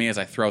 don't mind me as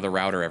I throw the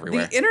router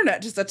everywhere. The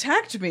internet just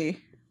attacked me.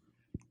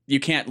 You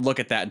can't look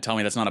at that and tell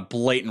me that's not a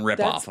blatant ripoff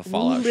That's of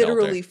Fallout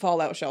literally Shelter.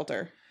 Fallout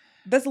Shelter.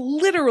 That's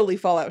literally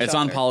Fallout It's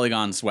Shelter. on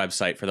Polygon's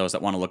website for those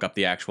that want to look up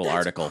the actual That's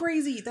article.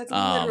 crazy. That's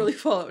Um, literally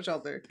Fallout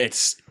Shelter.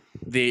 It's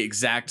the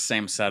exact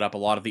same setup. A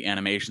lot of the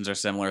animations are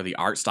similar. The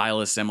art style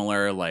is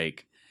similar.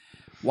 Like,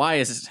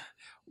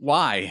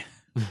 why?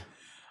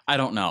 I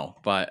don't know,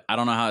 but I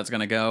don't know how it's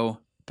gonna go.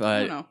 I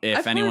don't But know. if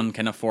I've anyone heard-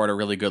 can afford a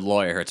really good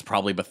lawyer, it's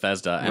probably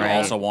Bethesda and Right.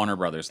 also Warner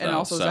Brothers, though. And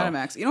also so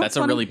ZeniMax. You know that's what's a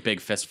funny? really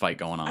big fist fight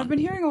going on. I've been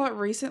hearing a lot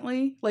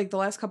recently, like the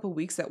last couple of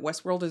weeks, that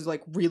Westworld is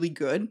like really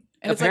good.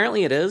 And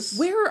Apparently it is. it's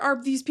like, where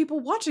are these people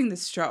watching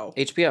this show?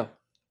 HBO,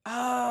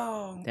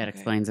 Oh, That okay.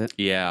 explains it.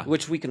 yeah,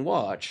 which we can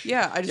watch.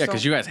 Yeah, I just yeah, don't,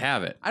 because you guys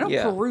have it. I don't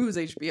Yeah. peruse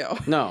HBO.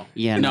 No.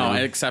 Yeah. No,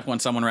 except when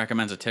someone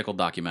recommends a Tickle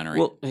documentary.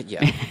 Well,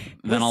 yeah.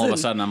 then all of a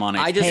listen, sudden I'm on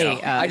HBO. I just,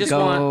 Hey, I just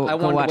go- want, I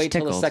go wanted watch to wait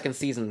till the Tickled. second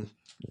season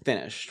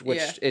finished, which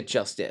Yeah. it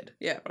just did.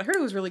 Yeah, but I heard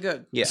it was really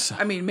good. Yeah.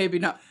 I mean, maybe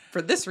not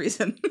for this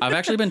reason. I've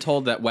actually been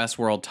told that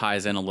Westworld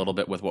ties in a little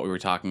bit with what we were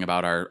talking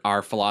about,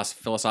 our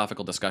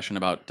philosophical discussion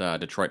about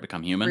Detroit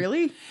Become Human.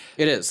 Really?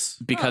 It is.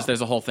 Because Oh. there's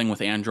a whole thing with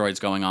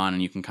androids going on,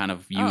 and you can kind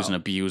of use Oh. and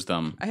abuse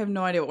them. I have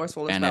no idea what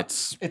Westworld is And about.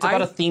 it's It's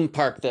about I- a theme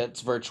park that's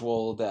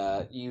virtual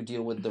that you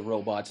deal with the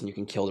robots and you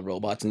can kill the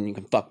robots and you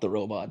can fuck the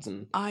robots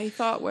and I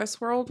thought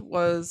Westworld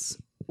was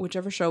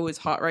whichever show is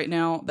hot right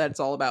now that's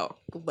all about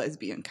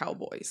lesbian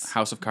cowboys.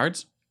 House of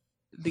Cards.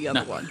 The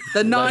other one.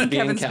 The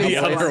non-Kevin Lesbian Spacey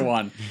cowboys. The other one.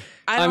 one.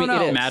 I don't mean, it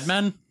know. is. Mad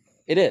Men.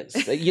 it is.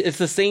 It's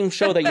the same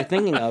show that you're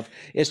thinking of.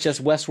 It's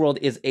just Westworld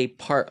is a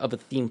part of a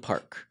theme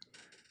park.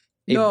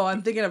 No,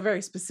 I'm thinking of a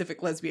very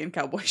specific lesbian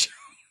cowboy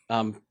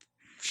show.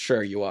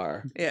 Sure you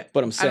are. Yeah.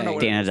 But I'm I don't know saying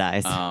what it Dana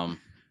dies.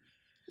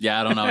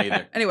 Yeah, I don't know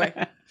either. Anyway.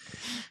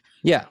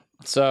 yeah.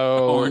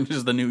 So Orange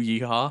is the new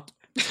yeehaw.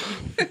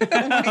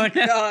 Oh my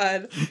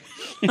god.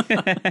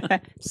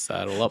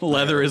 saddle up.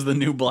 Leather is the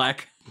new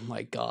black. Oh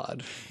my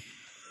god.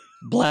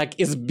 Black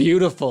is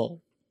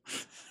beautiful.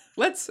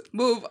 Let's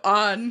move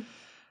on.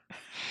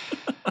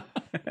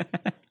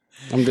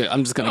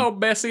 I'm just gonna Oh,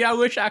 Bessie, I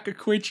wish I could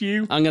quit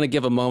you. I'm gonna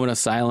give a moment of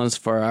silence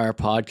for our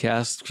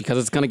podcast because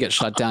it's gonna get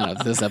shut down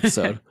after this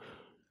episode.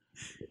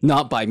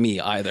 Not by me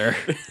either.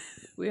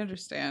 We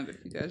understand if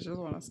you guys just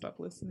want to stop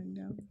listening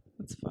now.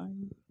 That's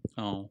fine.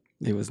 Oh.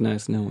 It was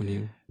nice knowing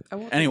you. I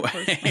won't take it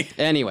personally.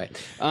 Anyway,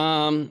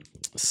 Anyway,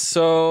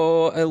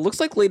 so it looks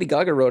like Lady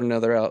Gaga wrote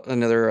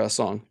another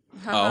song.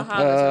 Ha, ha, ha,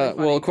 that's really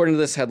funny. Well, according to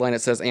this headline,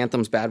 it says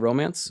Anthem's Bad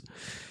Romance.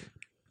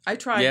 I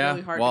tried Yeah,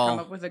 really hard to well- come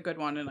up with a good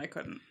one and I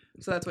couldn't.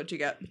 So that's what you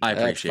get. I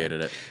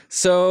appreciated it.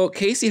 So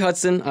Casey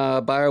Hudson,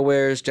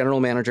 BioWare's general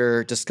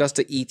manager, discussed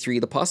at E3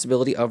 the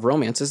possibility of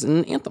romances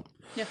in Anthem.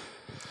 Yeah.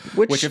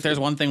 Which, if there's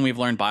one thing we've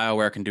learned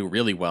BioWare can do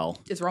really well,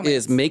 It's romance.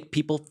 is make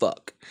people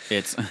fuck.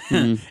 it's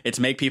it's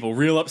make people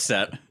real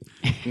upset,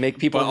 Make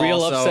people But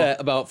real also-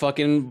 upset about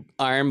fucking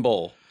Iron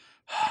Bull.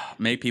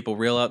 make people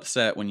real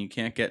upset when you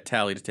can't get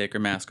Tally to take her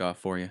mask off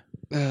for you.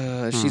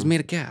 She's made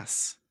of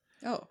gas.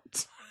 Oh.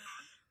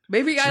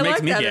 Maybe I makes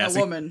like me that gassy. in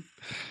a woman.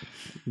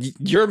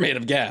 You're made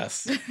of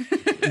gas,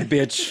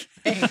 bitch.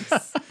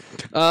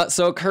 Thanks.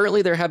 So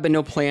currently there have been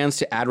no plans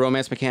to add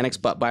romance mechanics,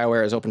 but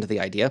BioWare is open to the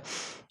idea.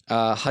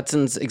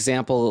 Hudson's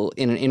example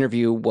in an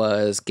interview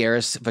was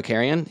Garrus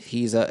Vakarian.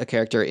 He's a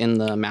character in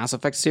the Mass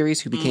Effect series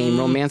who became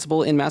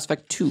romanceable in Mass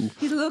Effect 2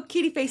 He's a little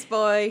kitty face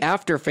boy.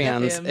 after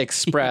fans him.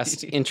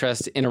 expressed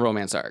interest in a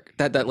romance arc.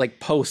 That like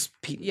post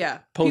Yeah.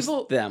 post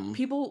people, them.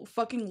 People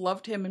fucking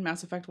loved him in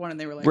Mass Effect 1 and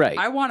they were like, Right.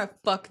 I want to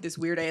fuck this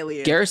weird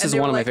alien. Garrus And is they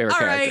one of were my like, favorite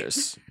 "All right."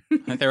 characters.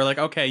 They were like,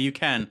 okay, you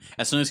can,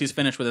 as soon as he's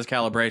finished with his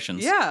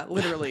calibrations. Yeah,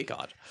 literally.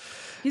 God.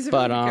 He's a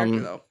But, really good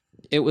character though.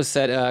 It was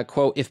said,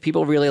 quote, if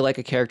people really like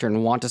a character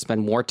and want to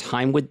spend more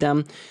time with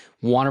them,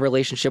 want a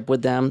relationship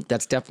with them,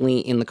 that's definitely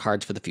in the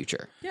cards for the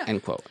future. Yeah.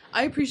 End quote.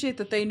 I appreciate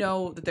that they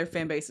know that their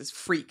fan base is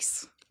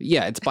freaks.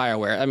 Yeah, it's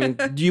BioWare. I mean,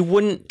 you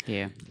wouldn't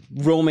yeah.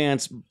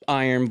 romance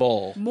Iron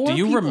Bull. More Do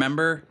you people-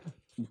 remember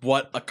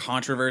what a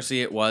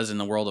controversy it was in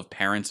the world of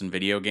parents and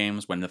video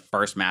games when the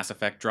first Mass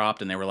Effect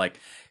dropped and they were like,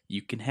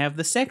 you can have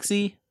the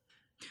sexy.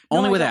 No,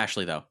 Only I with don't.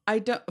 Ashley, though. I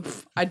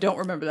don't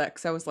remember that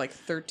because I was like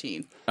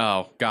 13.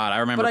 Oh, God. I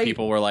remember But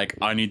people were like,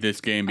 I need this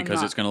game because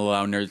not- it's going to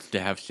allow nerds to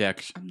have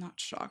sex. I'm not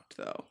shocked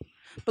though.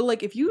 But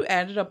like, if you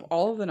added up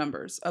all of the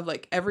numbers of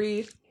like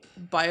every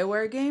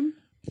BioWare game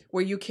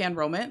where you can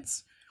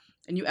romance,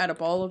 and you add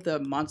up all of the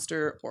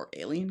monster or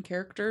alien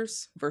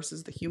characters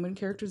versus the human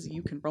characters that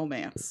you can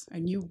romance,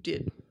 and you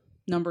did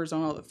numbers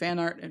on all the fan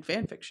art and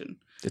fan fiction,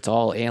 It's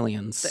all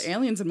aliens. the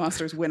aliens and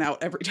monsters win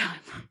out every time.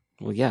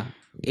 Well, yeah,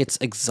 it's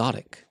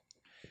exotic.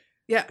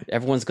 Yeah,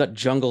 Everyone's got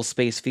jungle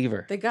space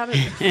fever. they gotta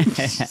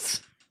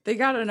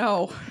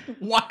know.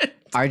 What?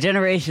 Our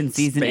generation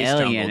sees an Space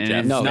alien, jungle, and Jeff.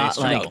 it's No, not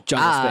space jungle. like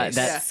Jungle space.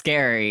 that's Yeah.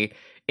 scary.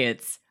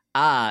 It's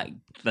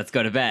let's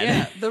go to bed.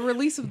 Yeah, the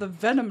release of the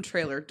Venom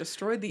trailer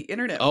destroyed the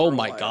internet. Oh for a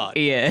my while. god!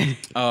 yeah.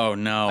 Oh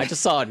no. I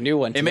just saw a new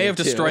one. it may today, have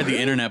destroyed too. the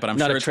internet, but I'm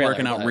Not sure a it's trailer,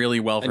 working out but really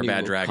well a for new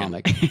Bad Dragon.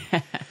 comic.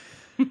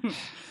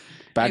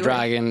 Bad Anyway.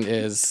 Dragon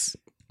is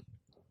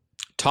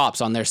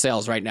tops on their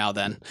sales right now.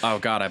 Then Oh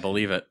god, I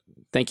believe it.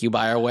 thank you,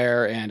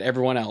 BioWare and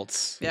everyone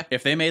else. Yeah.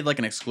 If they made like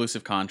an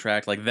exclusive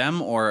contract, like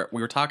them, or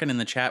we were talking in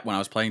the chat when I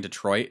was playing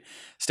Detroit,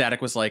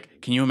 Static was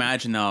like, "Can you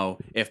imagine though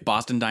if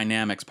Boston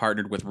Dynamics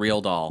partnered with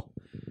Real Doll?"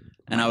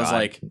 And I was God.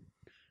 like,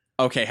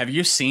 "Okay, have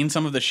you seen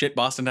some of the shit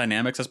Boston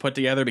Dynamics has put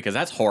together? Because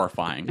that's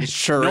horrifying. It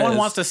sure no one is.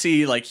 wants to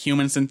see like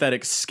human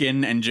synthetic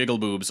skin and jiggle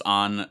boobs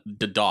on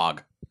the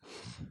dog.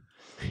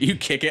 You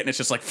kick it and it's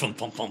just like thump,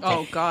 thump, thump, Oh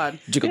thump. god.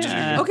 Jiggle, jiggle,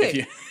 Yeah. jiggle. Okay, If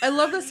you- I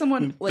love that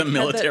someone like the had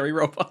military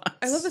robots. That,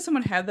 I love that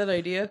someone had that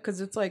idea because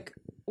it's like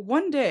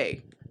one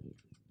day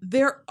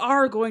there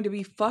are going to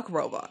be fuck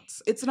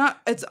robots. It's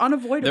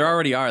unavoidable. There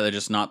already are. They're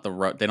just not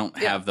they don't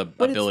Yeah, have the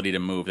but it's- ability to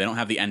move. They don't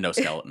have the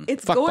endoskeleton.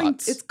 It's Fuck going.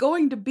 bots. It's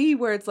going to be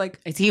where it's like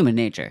It's human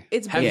nature.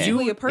 it's Have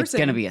basically you- a person. It's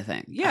gonna be a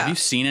thing. Yeah, Have you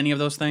seen any of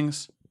those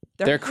things?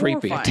 They're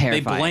creepy. horrifying. Ter-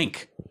 They Terrifying.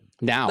 blink.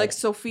 Now, Like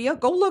Sophia,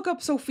 go look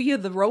up Sophia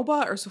the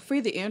robot or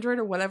Sophia the android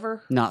or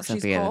whatever. Not she's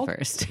Sophia called. the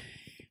first.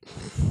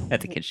 At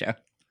the kid show.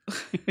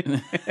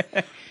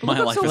 My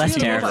up life Sophia is Less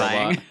the robot.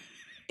 terrifying.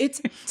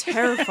 It's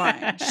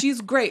terrifying. She's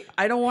great.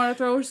 I don't want to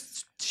throw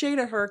shade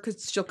at her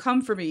because she'll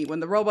come for me when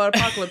the robot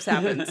apocalypse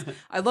happens.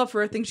 I love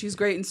her. I think she's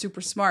great and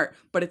super smart,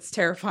 but it's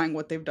terrifying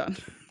what they've done.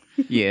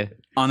 Yeah.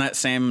 On that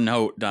same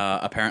note,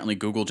 apparently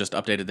Google just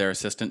updated their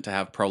assistant to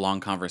have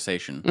prolonged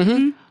conversation.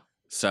 Mm-hmm.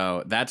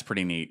 So that's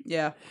pretty neat.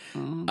 Yeah,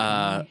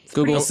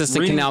 Google Oh,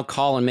 Assistant can now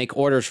call and make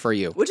orders for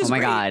you. which is Oh my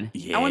great. God.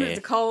 Yeah. I wanted it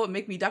to call and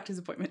make me doctor's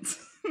appointments.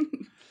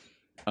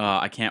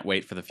 I can't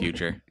wait for the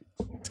future.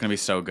 It's gonna be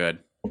so good.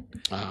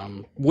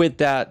 With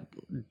that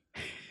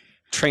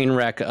train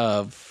wreck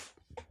of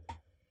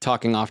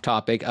talking off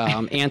topic,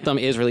 Anthem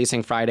is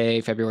releasing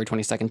Friday, February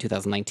 22nd,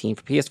 2019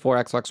 for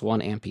PS4, Xbox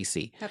One, and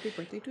PC. Happy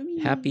birthday to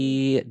me.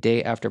 Happy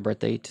day after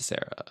birthday to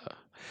Sarah.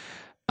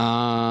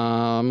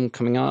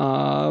 Coming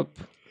up,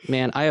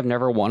 man, I have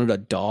never wanted a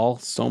doll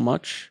so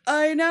much.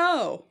 I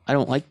know. I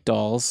don't like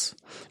dolls.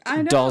 I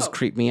know. Dolls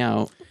creep me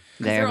out,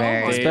 They're all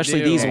very haunted. especially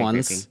do. these Very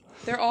ones. creepy.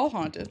 They're all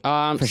haunted.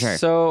 For sure.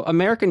 So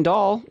American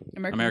Doll,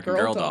 American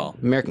Girl Doll.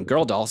 American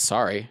Girl Doll.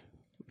 Sorry,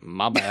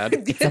 my bad.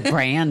 It's a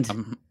brand.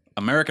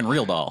 American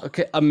Real Doll.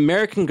 Okay,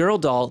 American Girl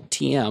Doll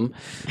 (TM)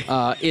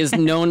 is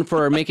known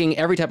for making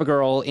every type of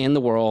girl in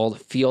the world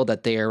feel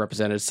that they are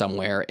represented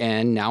somewhere,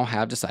 and now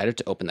have decided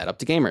to open that up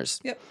to gamers.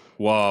 Yep.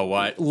 Whoa,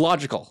 what?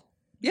 Logical,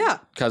 Yeah.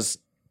 because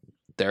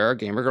there are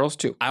gamer girls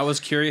too. I was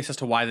curious as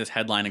to why this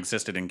headline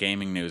existed in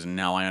gaming news, and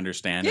now I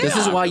understand. Yeah. This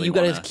is I why really you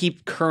gotta wanna-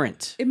 keep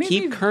current. It made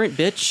Keep me- current,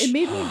 bitch. It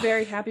made me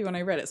very happy when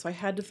I read it, so I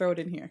had to throw it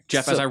in here.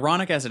 Jeff, as So-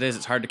 ironic as it is,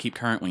 it's hard to keep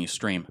current when you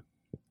stream.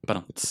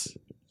 But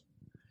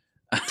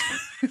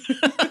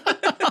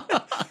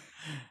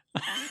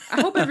I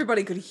hope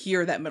everybody could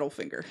hear that middle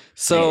finger.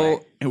 So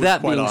Anyway. It was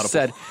that quite being audible.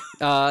 said,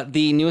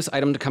 the newest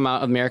item to come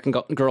out of American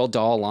Girl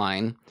Doll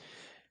line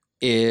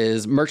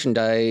is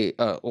merchandise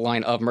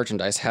line of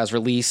merchandise has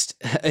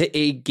released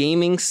a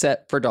gaming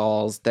set for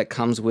dolls that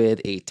comes with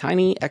a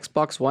tiny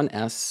Xbox One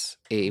S,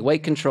 a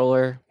white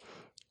controller,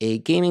 a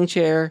gaming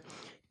chair,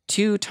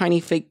 2 tiny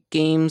fake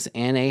games,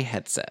 and a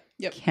headset.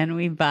 Can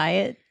we buy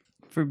it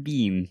for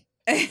Beam?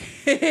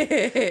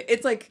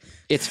 It's like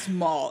It's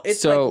small. It's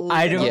so- like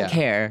I little. don't Yeah.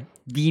 care.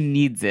 Beam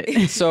needs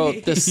it. so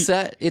the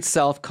set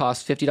itself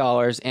costs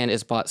 $50 and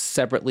is bought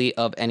separately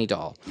of any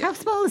doll. How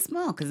small is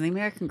small? Because the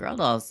American Girl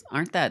dolls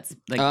aren't that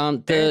like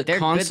The they're good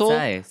console,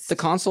 size. the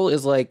console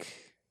is like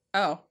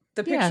Oh,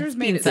 the Yeah, pictures it's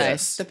made it. bean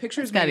size. The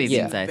pictures It's gotta made be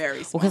it bean size. very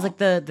Well, small. because like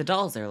the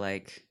dolls are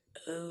like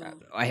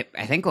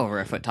I think over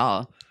a foot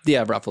tall,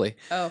 yeah, roughly.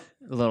 oh,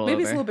 a little maybe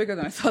over. it's a little bigger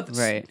than I thought.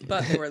 Right.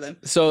 Thought they were then.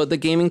 So the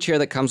gaming chair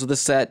that comes with the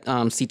set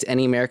seats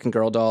any American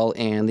Girl doll,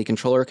 and the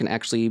controller can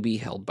actually be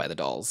held by the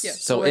dolls. Yeah, so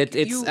so, like,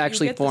 it's you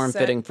actually get the form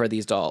fitting set- for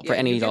these doll for Yeah,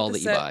 any you get doll the that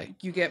you set, buy.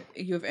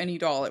 You have any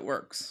doll, it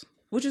works,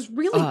 which is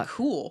really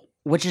cool.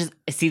 Which is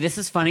see, this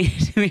is funny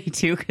to me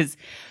too, because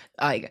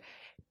like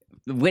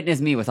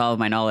witness me with all of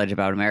my knowledge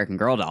about American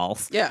Girl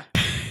dolls. Yeah,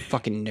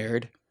 Fucking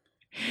nerd.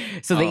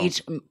 So they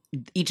Oh.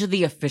 each of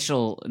the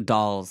official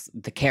dolls,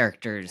 the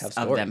characters Have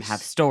of them stories.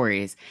 have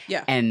stories,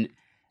 yeah. and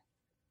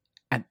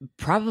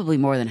probably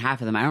more than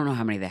half of them. I don't know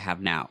how many they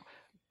have now,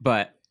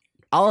 but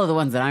all of the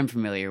ones that I'm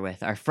familiar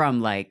with are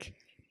from like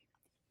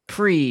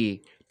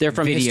pre They're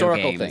from video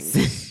historical games.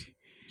 things.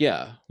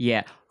 Yeah.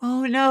 Yeah.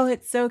 Oh no,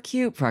 it's so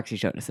cute. Proxy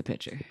showed us a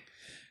picture.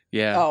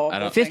 Yeah. Oh, I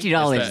don't. okay.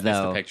 $50 It's the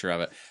though. picture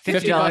of it.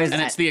 $50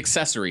 and it's the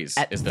accessories.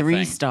 At is the 3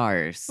 thing.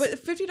 stars.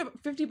 But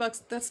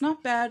 $50, that's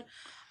not bad.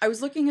 I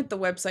was looking at the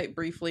website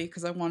briefly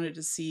because I wanted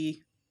to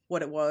see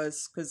what it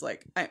was. Because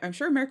like I'm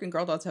sure American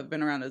Girl dolls have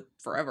been around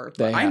forever,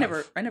 but They I have.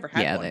 never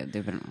had yeah, one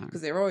they've been around.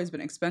 because they've always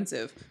been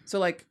expensive. So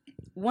like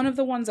one of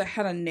the ones that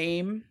had a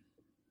name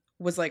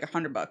was like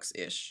 $100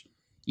 ish,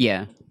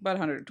 Yeah. about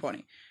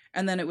 120,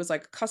 and then it was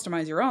like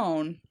customize your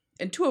own.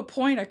 And to a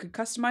point, I could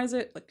customize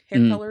it like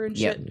hair color and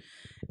yep. shit,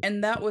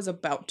 and that was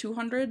about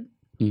 200.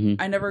 Mm-hmm.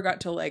 I never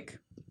got to like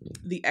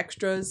the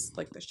extras,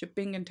 like the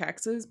shipping and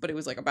taxes, but it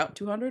was like about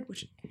 200,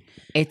 which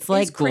It's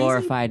like crazy,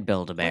 glorified but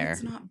Build-A-Bear.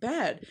 it's not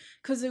bad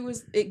because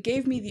it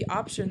gave me the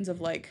options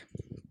of like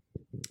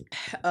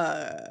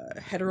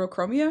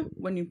heterochromia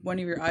when one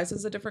of your eyes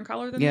is a different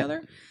color than Yeah. the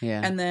other,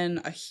 Yeah. and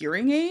then a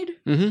hearing aid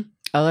Mm-hmm.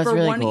 Oh, that's for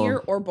really one cool.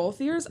 ear or both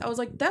ears. I was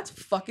like, that's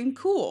fucking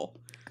cool.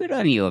 Good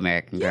on you,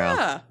 American Girl.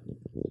 Yeah.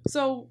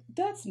 So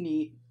that's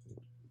neat.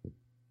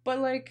 But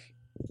like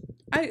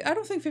I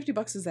don't think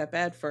 $50 is that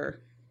bad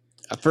for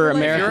For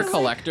like, If you're a American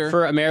collector,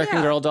 for American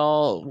Yeah. Girl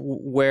doll,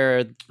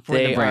 where For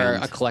they the are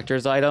brand. a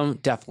collector's item,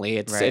 definitely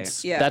Right.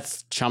 it's Yeah.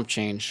 that's chump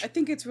change. I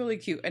think it's really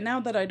cute. And now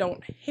that I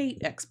don't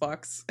hate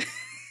Xbox,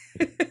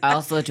 I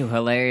also to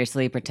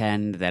hilariously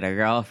pretend that a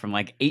girl from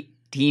like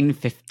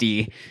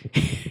 1850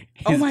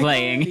 is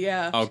playing. God,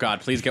 yeah. oh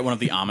god, please get one of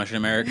the Amish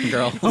American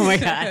Girl. Oh my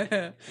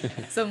god.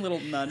 Some little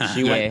nun.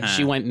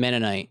 She went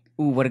Mennonite.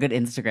 Ooh, what a good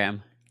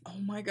Instagram. Oh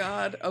my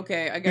god.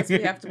 Okay, I guess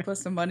we have to put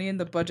some money in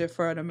the budget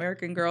for an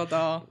American Girl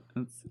doll.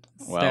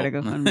 Start a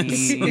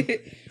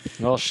GoFundMe.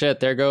 Well, shit,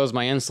 there goes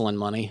my insulin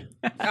money.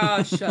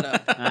 Oh, shut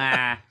up.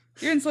 ah.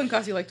 Your insulin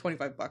costs you like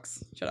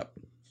 $25. Shut up.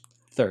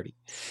 30.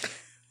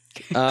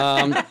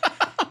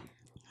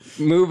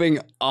 Moving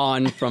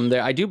on from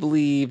there, I do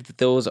believe that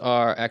those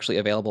are actually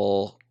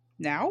available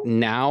Now?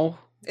 now.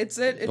 It's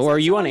Or are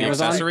you on The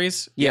Amazon?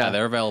 accessories? Yeah. Yeah,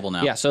 they're available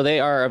now. Yeah, so they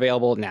are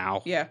available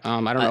now. Yeah. I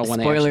don't know when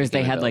Spoilers, they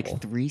they had available.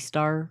 like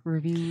 3-star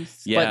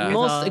reviews. Yeah. But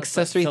most So-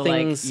 accessory so, like,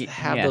 things y-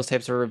 have yeah. those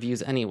types of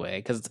reviews anyway,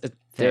 because they're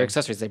Fair.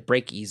 accessories. They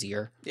break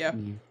easier, Yeah.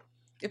 Mm.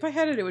 If I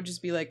had it, it would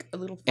just be like a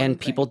little fun and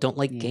thing. people don't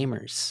like Yeah.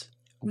 gamers,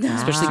 No.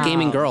 especially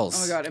gaming Wow. girls.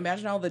 Oh my god,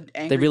 imagine all the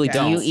angry really cats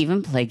Do don't. you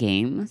even play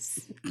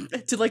games?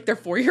 to like their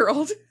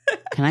 4-year-old.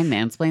 Can I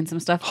mansplain some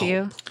stuff to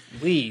you?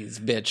 Please,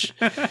 bitch.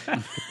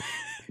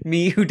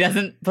 Me who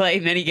doesn't play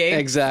many games?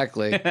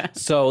 Exactly.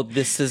 So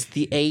this is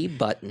the A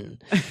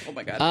button. Oh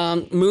my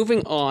god.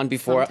 Moving on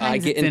before I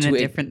Sometimes get it's into in a a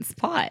different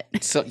spot.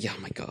 so yeah,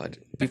 oh my god.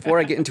 Before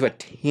I get into a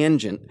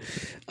tangent,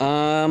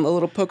 a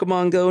little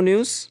Pokemon Go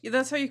news. Yeah,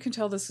 that's how you can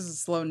tell this is a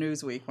slow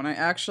news week when I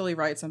actually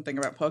write something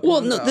about Pokemon. Well,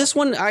 no, Go. this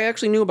one I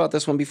actually knew about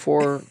this one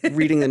before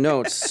reading the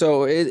notes,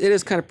 so it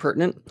is kind of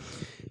pertinent.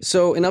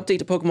 So, an update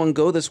to Pokemon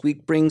Go this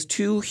week brings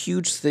 2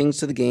 huge things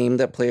to the game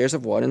that players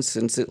have wanted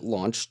since it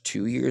launched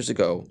 2 years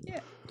ago. Yeah.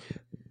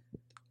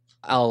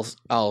 I'll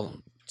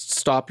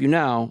stop you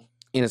now,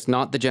 and it's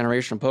not the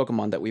generation of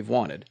Pokemon that we've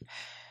wanted.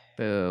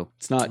 Boo.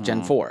 It's not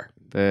Gen Aw. 4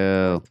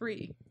 Boo.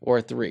 3.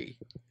 or 3.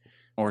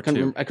 Or I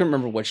couldn't 2.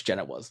 remember which gen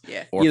it was.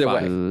 Yeah. Or Either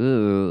 5. way.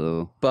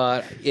 Ooh.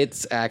 But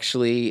it's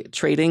actually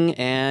trading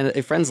and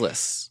a friends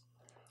list.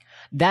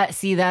 That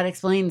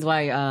explains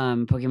why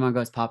Pokemon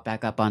Go's popped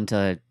back up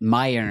onto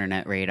my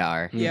internet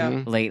radar Yeah.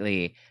 Mhm.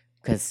 lately.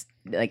 Because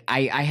like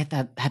I had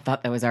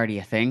thought that was already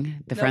a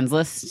thing, the Nope. friends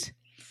list.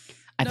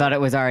 I thought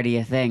it was already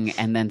a thing,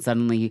 and then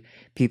suddenly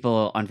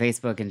people on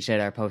Facebook and shit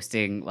are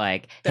posting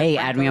like, Their "Hey,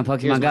 friend add me on code.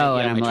 Here's Pokemon Go,"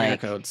 my and I'm trainer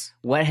like, codes.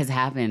 "What has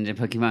happened in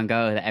Pokemon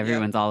Go that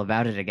everyone's all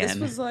about it again?" This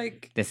was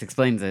like This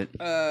explains it.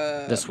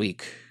 This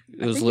week.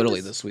 It I was think it literally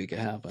was- this week it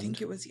I happened.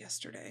 think it was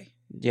yesterday.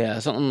 Yeah,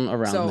 something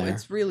around So there.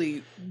 it's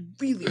really,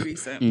 really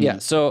recent. Mm. Yeah,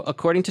 so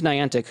according to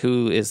Niantic,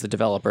 who is the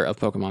developer of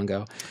Pokemon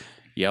Go,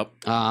 Yep.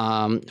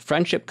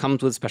 friendship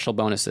comes with special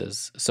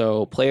bonuses.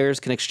 So players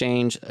can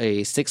exchange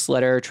a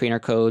 6-letter trainer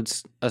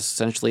codes.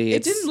 Essentially,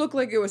 It didn't look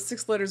like it was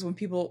 6 letters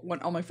when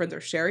all my friends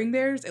are sharing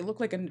theirs. It looked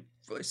like a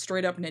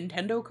straight up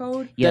Nintendo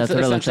code. Yeah, that's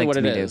what it looks essentially like what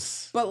to it me too.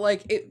 is. But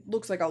like it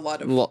looks like a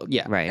lot of Well,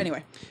 yeah. Right.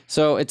 Anyway.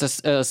 So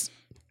it's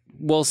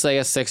we'll say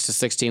a 6 to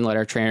 16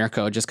 letter trainer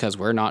code just because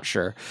we're not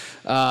sure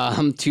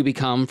to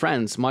become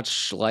friends,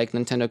 much like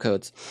Nintendo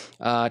codes.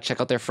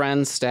 Check out their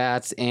friends,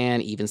 stats,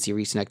 and even see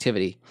recent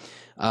activity.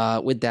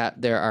 With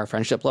that, there are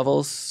friendship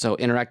levels. So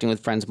interacting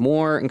with friends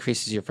more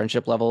increases your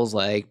friendship levels,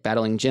 like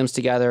battling gyms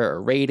together,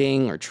 or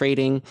raiding, or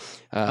trading.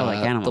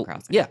 like Animal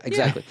Crossing. Yeah,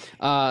 exactly.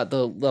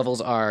 The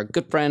levels are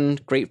good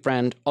friend, great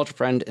friend, ultra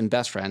friend, and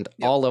best friend.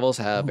 All levels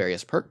have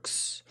various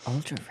perks.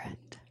 Ultra Friend.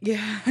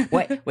 Yeah.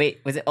 Wait,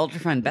 was it Ultra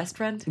Friend Best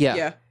Friend? Yeah.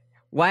 Yeah.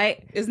 Why?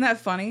 Isn't that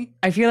funny?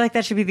 I feel like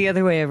that should be the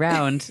other way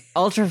around.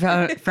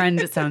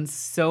 Friend sounds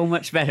so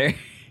much better.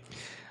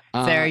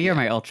 Sarah, you're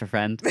my Ultra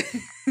Friend.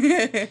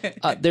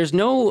 There's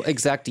no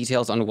exact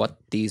details on what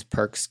these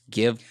perks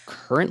give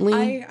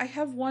currently. I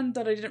have one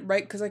that I didn't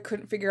write because I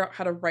couldn't figure out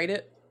how to write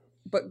it.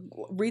 But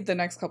read the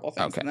next couple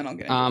things Okay. and then I'll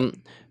get into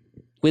it.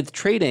 With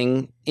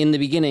trading, in the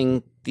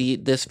beginning,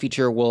 This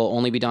feature will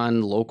only be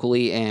done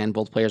locally, and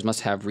both players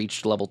must have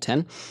reached level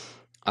 10.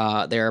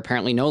 There are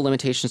apparently no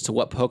limitations to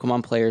what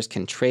Pokemon players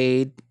can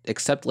trade,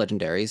 except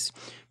legendaries,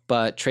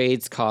 but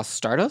trades cost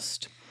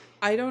Stardust.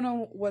 I don't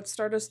know what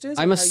Stardust is.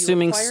 or I'm how you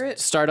assuming acquire it.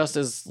 Stardust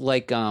is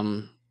like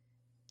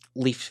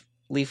leaf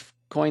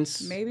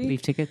coins, Maybe.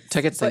 Leaf tickets.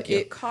 tickets. But Thank you.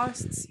 it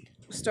costs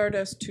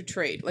Stardust to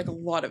trade, like a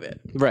lot of it.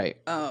 Right.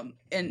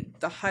 And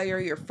the higher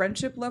your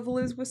friendship level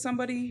is with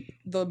somebody,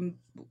 the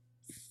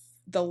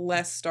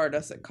less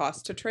Stardust it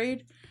costs to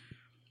trade.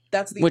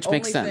 That's the Which only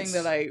makes sense.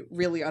 thing that I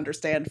really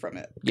understand from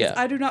it. 'Cause Yeah.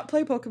 I do not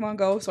play Pokemon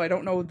Go, so I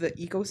don't know the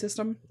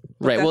ecosystem.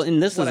 but Right. Well, that's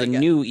and this is what I a get.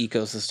 new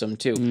ecosystem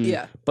too.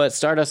 Yeah. But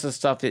Stardust is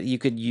stuff that you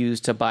could use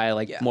to buy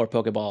like Yeah. more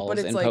But Pokeballs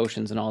it's and like-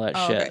 potions and all that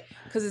shit.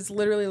 Because it's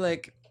literally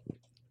like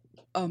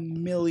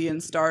 1,000,000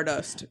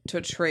 Stardust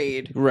to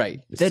trade.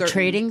 Right. The certain-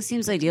 trading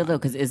seems ideal though,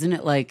 because isn't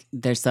it like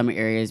there's some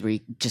areas where you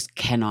just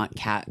cannot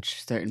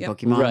catch certain Yep.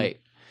 Pokemon? Right.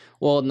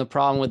 Well, and the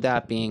problem with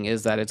that being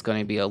is that it's going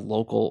to be a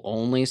local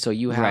only, so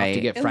you have to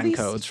Right. get At friend least-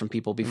 codes from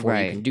people before you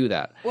Right. can do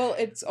that. Well,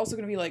 it's also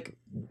going to be like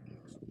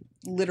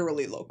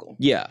literally local,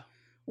 Yeah.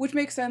 which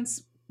makes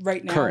sense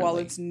right now while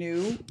Currently. it's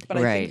new. But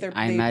I Right. think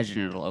I they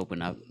imagine it'll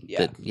open up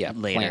yeah.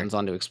 later. Plans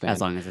on to expand. as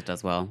long as it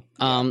does well.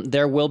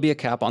 There will be a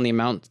cap on the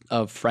amount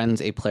of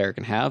friends a player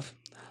can have.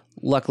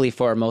 Luckily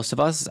for most of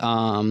us,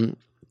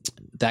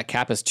 that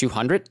cap is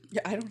 200 Yeah,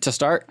 I don't to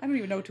start.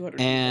 even know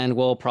 200. And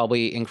will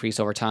probably increase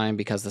over time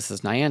because this is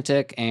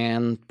Niantic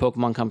and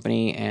Pokemon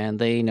Company, and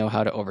they know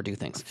how to overdo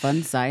things.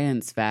 Fun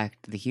science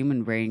fact: the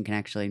human brain can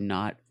actually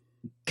not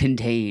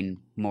contain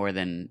more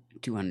than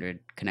 200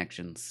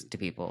 connections to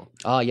people.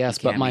 Oh, yes,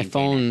 You but can't my maintain it.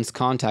 phone's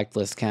contact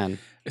list can.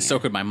 So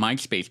could my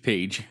MySpace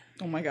page.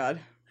 Oh my god.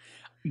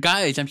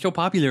 Guys, I'm so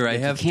popular. I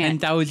have can't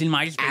 10,000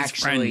 MySpace friends.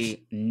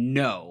 Actually,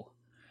 no.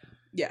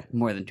 Yeah.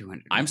 More than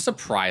 200. I'm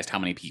surprised how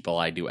many people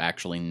I do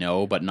actually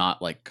know, but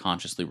not like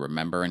consciously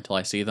remember until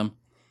I see them.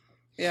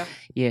 Yeah.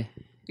 Yeah.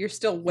 You're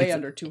still way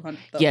under 200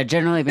 though. Yeah,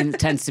 generally it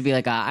tends to be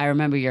like, I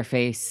remember your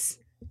face,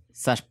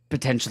 such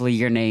potentially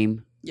your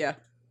name. Yeah.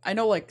 I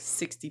know like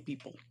 60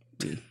 people.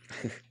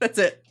 That's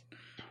it.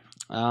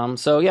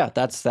 So yeah,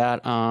 that's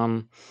that.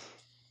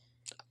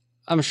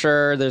 I'm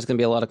sure there's gonna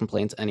be a lot of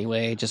complaints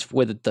anyway, just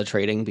with the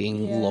trading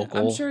being Yeah,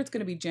 local. I'm sure it's going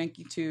to be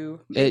janky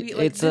too. It, Maybe,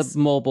 like, it's this- a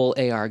mobile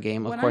AR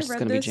game. Of when course, I it's read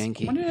gonna this- be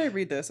janky. When did I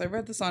read this? I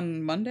read this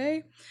on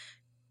Monday.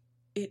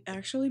 It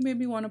actually made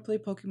me want to play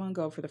Pokemon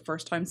Go for the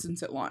first time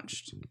since it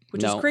launched,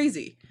 which No. is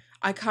crazy.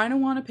 I kind of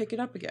want to pick it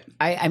up again.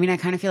 I mean, I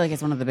kind of feel like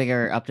it's one of the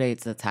bigger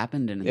updates that's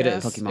happened in It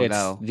is. Pokemon It's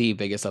Go. the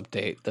biggest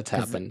update that's 'Cause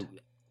happened,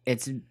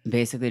 It's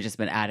basically just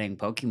been adding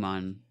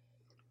Pokemon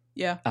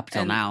Yeah. up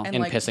till now. and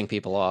like, pissing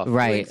people off.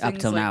 right, up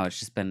things till like now. It's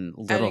just been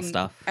little adding,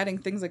 stuff. adding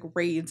things like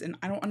raids, and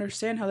I don't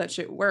understand how that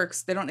shit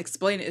works. They don't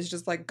explain it. It's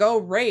just like go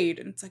raid,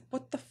 and it's like,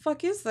 what the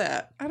fuck is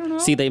that? I don't know.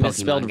 See, they Pokemon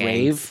misspelled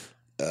gangs.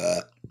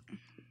 rave.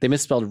 They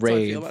misspelled That's how I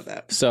rave. feel about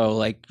that. So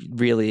like,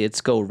 really,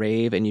 it's go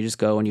rave, and you just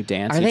go and you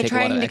dance. Are you they take a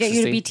lot trying of to get you to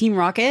ecstasy. be Team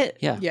Rocket?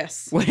 Yeah.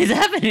 Yes. What is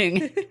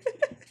happening?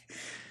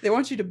 They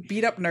want you to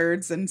beat up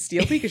nerds and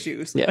steal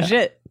Pikachus. Yeah. Oh,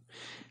 shit.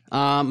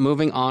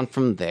 Moving on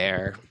from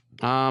there,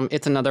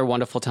 it's another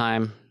wonderful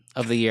time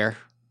of the year.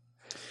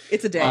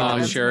 It's a day. Oh, that it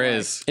ends sure in Y.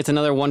 is. It's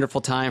another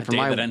wonderful time for Day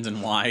my that ends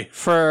in Y.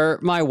 for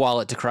my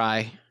wallet to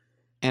cry,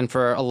 and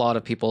for a lot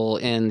of people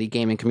in the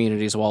gaming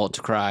community's wallet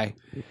to cry.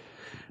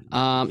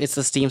 It's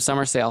the Steam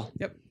Summer Sale.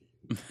 Yep.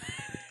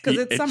 Because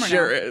it's it summer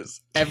sure now.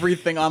 is.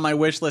 Everything on my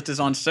wish list is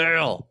on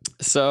sale.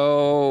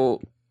 So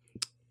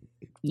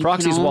You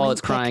Proxy's can only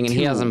wallet's pick crying, and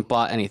he 2. hasn't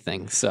bought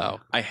anything. So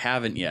I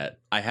haven't yet.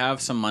 I have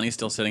some money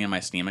still sitting in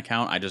my Steam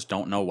account. I just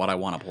don't know what I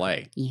want to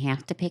play. You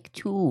have to pick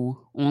 2.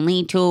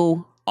 Only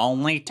 2.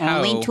 Only two.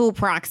 Only 2,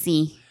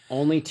 Proxy.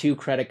 only 2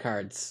 credit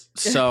cards.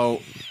 So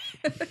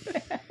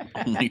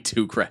only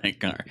 2 credit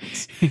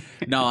cards.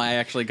 No, I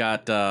actually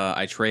got.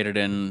 I traded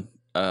in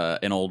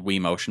an old Wii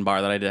motion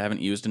bar that I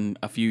haven't used in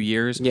a few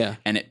years. Yeah.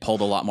 And it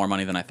pulled a lot more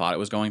money than I thought it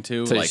was going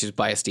to. So you like, should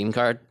buy a Steam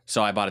card.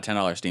 so I bought a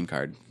 $10 Steam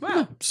card.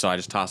 Wow. So I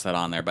just tossed that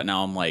on there. But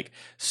now I'm like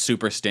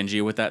super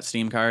stingy with that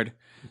Steam card.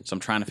 So I'm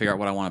trying to figure out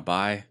what I want to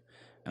buy.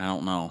 And I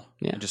don't know.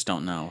 Yeah. I just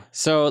don't know.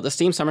 So the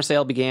Steam Summer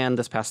Sale began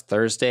this past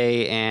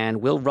Thursday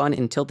and will run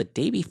until the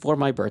day before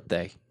my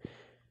birthday.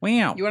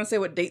 Wow. You want to say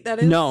what date that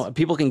is? No,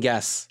 people can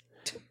guess.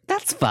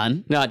 That's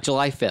fun. No,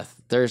 July 5th.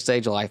 Thursday,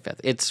 July 5th.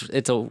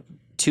 It's a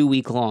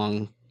 2-week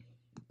long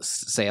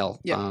sale.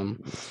 Yeah.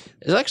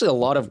 There's actually a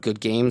lot of good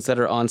games that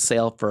are on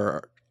sale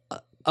for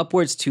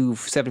upwards to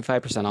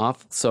 75%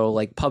 off. So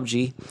like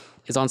PUBG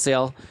is on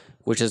sale,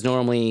 which is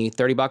normally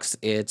 $30.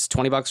 It's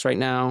 $20 right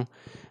now.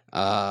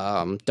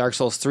 Dark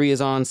Souls 3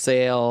 is on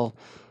sale.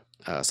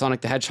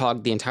 Sonic the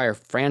Hedgehog, the entire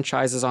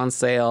franchise is on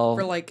sale.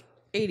 For like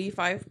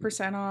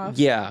 85% off.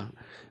 Yeah.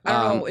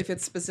 I don't know if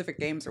it's specific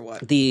games or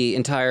what. The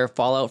entire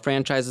Fallout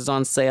franchise is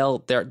on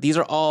sale. These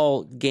are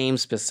all game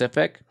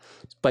specific,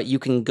 but you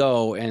can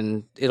go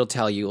and it'll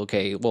tell you,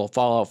 okay, well,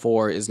 Fallout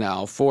 4 is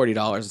now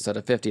 $40 instead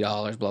of $50,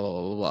 blah, blah,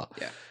 blah, blah, blah.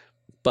 Yeah.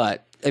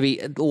 But, I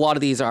mean, a lot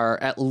of these are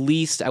at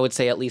least, I would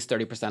say at least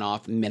 30%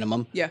 off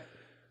minimum. Yeah.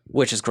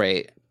 which is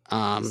great.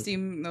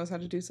 Steam knows how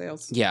to do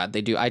sales. Yeah,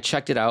 they do. I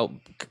checked it out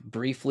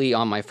briefly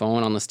on my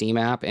phone on the Steam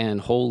app,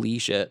 and holy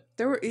shit.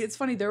 It's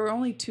funny. There were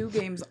only 2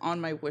 games on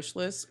my wish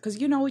list because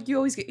you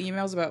always get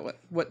emails about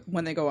what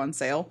when they go on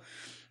sale,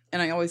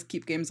 and I always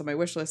keep games on my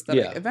wish list that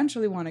I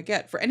eventually want to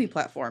get for any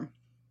platform.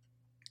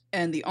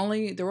 And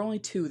there were only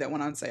 2 that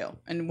went on sale,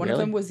 and one of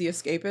them was The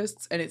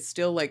Escapists, and it's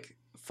still like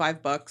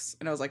 $5,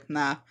 and I was like,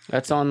 nah.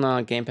 That's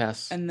on Game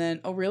Pass. And then,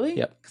 oh really?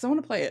 Yep. Because I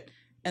want to play it.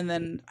 And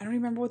then I don't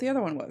even remember what the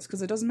other one was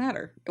because it doesn't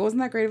matter. It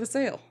wasn't that great of a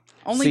sale.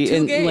 Only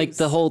 2 games. Like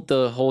the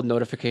whole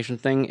notification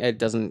thing, it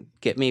doesn't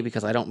get me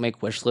because I don't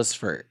make wish lists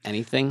for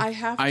anything. I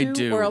have to, I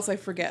do. or else I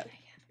forget.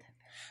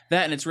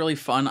 That, and it's really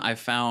fun. I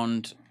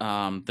found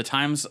the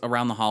times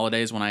around the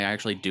holidays when I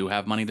actually do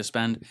have money to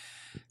spend,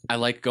 I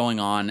like going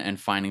on and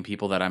finding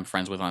people that I'm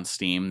friends with on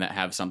Steam that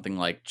have something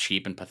like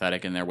cheap and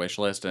pathetic in their wish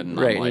list. And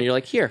right, I'm and you're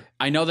like, here.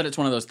 I know that it's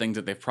one of those things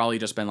that they've probably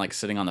just been like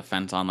sitting on the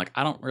fence on. Like,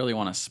 I don't really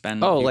want to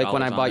spend. Oh, a few like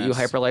when I dollars bought on you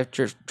this.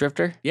 Hyperlife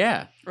Drifter?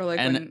 Yeah. Or like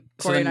And when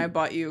so Corey and then- I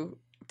bought you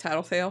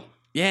Tattletale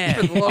Yeah.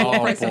 for the low Oh,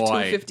 price of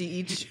boy. $2.50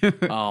 each.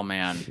 Oh,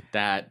 man.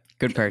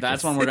 Good purchase.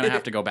 That's one we're going to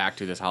have to go back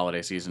to this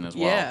holiday season as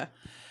well. Yeah.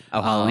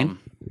 Oh, Halloween?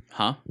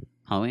 Huh?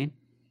 Halloween?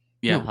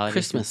 Yeah. No, Holiday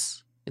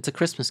Christmas. It's a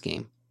Christmas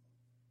game.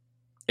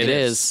 It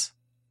is.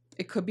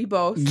 It could be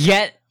both.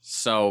 Get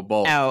So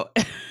both. out.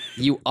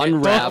 You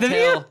unwrap Both of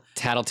you?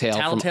 Tattletale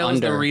from Tattletale is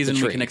under the reason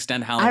we tree. can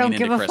extend I Halloween don't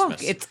into give a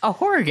Christmas. fuck. It's a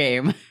horror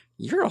game.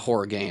 You're a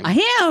horror game. I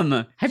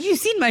am. Have you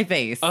seen my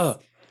face? Oh,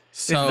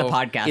 This is a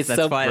podcast. it's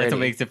That's so why. That's pretty. what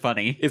makes it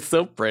funny. it's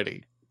so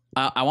pretty.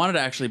 I wanted to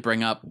actually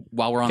bring up,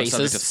 while we're on the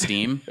subject of Faces.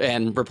 Steam,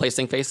 And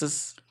replacing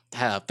faces,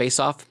 face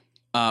off.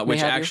 which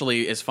have you?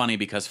 actually is funny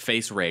because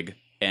FaceRig,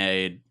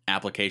 an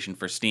application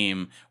for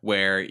Steam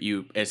where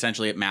you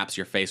essentially it maps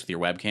your face with your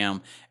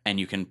webcam and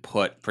you can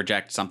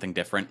project something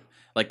different,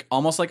 like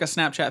almost like a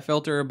Snapchat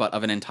filter, but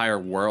of an entire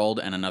world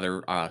and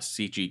another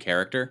CG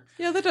character,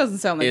 Yeah, that doesn't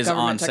sound like Is on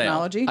government sale.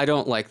 technology. I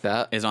don't like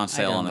that. is on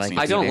sale don't on the like Steam.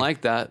 I don't either.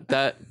 like that.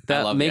 That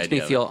love the makes me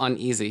idea of feel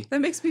uneasy.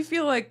 That makes me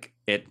feel like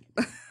It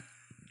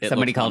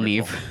Somebody looks called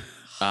me.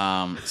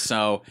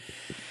 wonderful.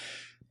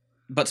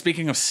 But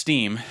speaking of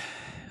Steam,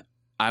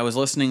 I was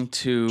listening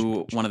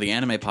to one of the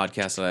anime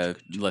podcasts that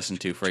I listen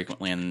to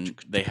frequently, and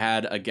they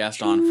had a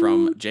guest on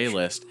from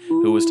JList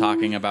who was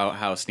talking about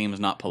how Steam is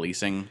not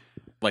policing.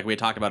 Like we had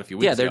talked about a few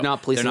weeks Yeah, ago. they're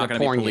not policing They're not their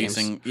gonna be porn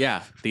games.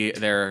 policing,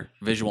 their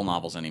visual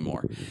novels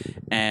anymore.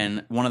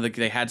 And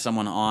they had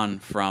someone on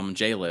from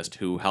JList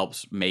who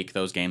helps make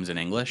those games in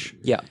English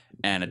Yeah.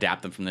 and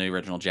adapt them from the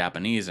original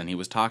Japanese. And he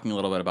was talking a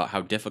little bit about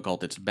how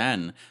difficult it's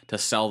been to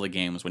sell the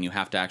games when you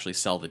have to actually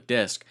sell the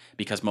disc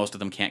because most of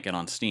them can't get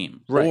on Steam.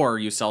 Right. Or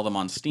you sell them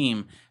on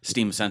Steam,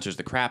 Steam censors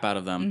the crap out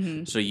of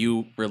them. So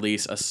you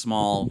release a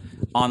small,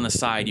 on the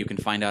side, you can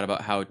find out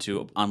about how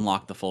to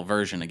unlock the full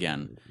version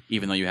again,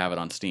 even though you have it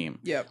on Steam.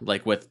 Yep.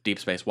 Like with Deep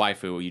Space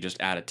Waifu, you just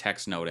add a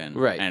text note in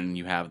Right. and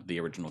you have the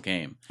original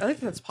game. I think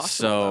that's possible.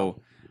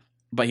 So,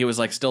 but he was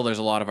like, still, there's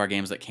a lot of our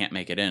games that can't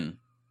make it in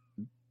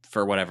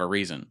for whatever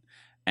reason.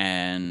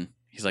 And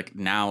he's like,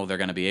 now they're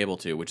going to be able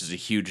to, which is a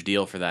huge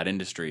deal for that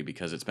industry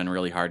because it's been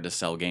really hard to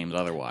sell games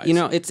otherwise. You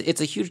know, it's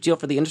a huge deal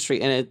for the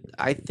industry, and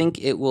I think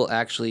it will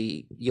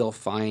actually, you'll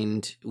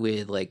find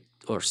with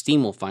or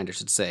Steam will find, I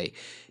should say,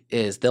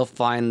 is they'll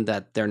find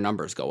that their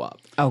numbers go up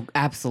Oh,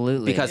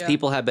 absolutely. because Yeah.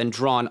 people have been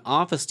drawn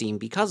off of Steam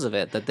because of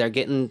it. That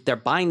they're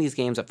buying these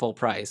games at full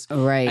price,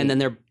 Right. and then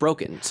they're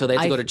broken, so they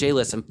have to I- go to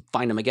JList and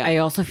find them again. I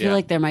also feel Yeah.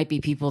 like there might be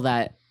people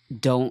that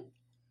don't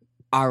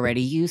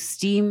already use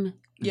Steam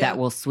Yeah. that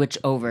will switch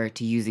over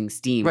to using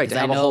Steam. right, to 'Cause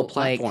I have a know, whole like,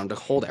 platform to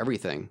hold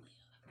everything.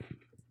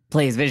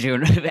 plays visual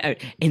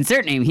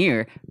insert name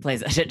here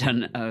plays a shit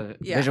ton of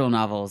Yeah. visual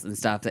novels and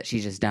stuff that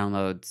she just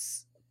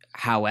downloads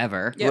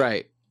however Yeah.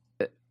 Right.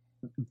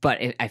 but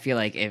I feel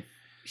like if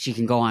she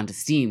can go on to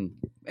Steam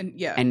And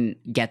yeah. and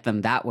get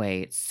them that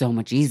way it's so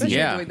much Especially easier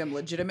Yeah. doing them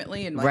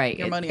legitimately and like right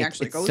your money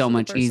actually it's goes so to the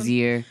much person.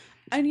 easier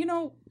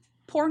And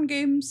porn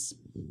games,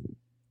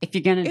 if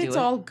you're gonna do it's it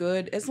all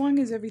good as long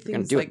as You're gonna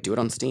everything's do like it. Do it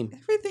on Steam.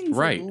 everything's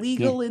Right. like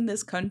legal in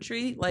this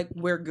country. Like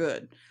we're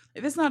good.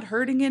 If it's not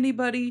hurting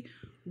anybody,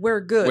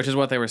 we're good. which is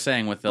what they were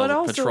saying with But they'll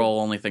also- patrol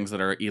only things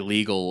that are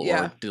illegal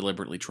Yeah. or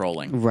deliberately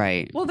trolling.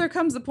 right well, there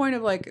comes the point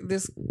of like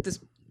this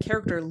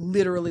character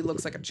literally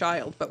looks like a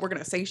child, but we're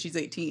gonna say she's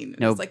 18. And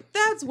Nope. It's like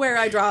that's where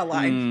I draw a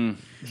line.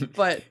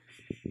 But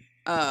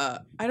I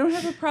don't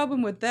have a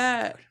problem with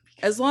that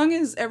as long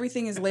as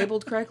everything is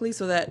labeled correctly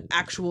so that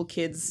actual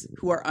kids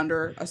who are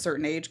under a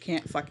certain age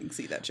can't fucking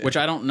see that shit. Which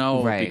I don't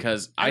know Right.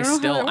 because I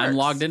don't know how that I'm works.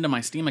 logged into my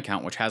Steam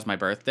account, which has my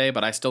birthday,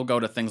 but I still go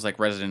to things like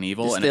Resident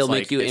Evil, They and still it's make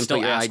like you it input still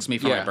your asks me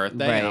for yeah. my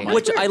birthday. Right. And I'm like,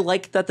 Which I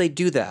like that they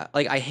do that.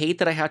 Like I hate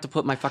that I have to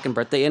put my fucking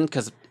birthday in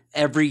because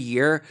every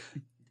year,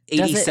 Does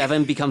it-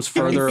 87 becomes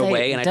further It's like,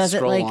 away, and I have to does it,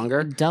 scroll like,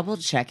 longer. double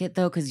check it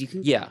though because you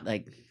can Yeah.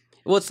 like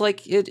Well, it's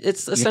like it's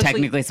you're essentially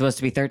technically supposed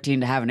to be 13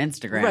 to have an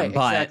Instagram Right,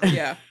 but exactly,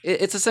 yeah.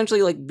 it's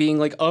essentially like being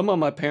like I'm on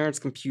my parents'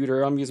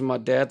 computer. I'm using my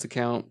dad's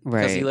account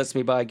because he Right. lets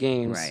me buy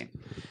games. right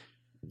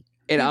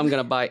and I'm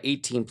gonna buy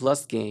 18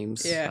 plus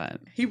games. Yeah,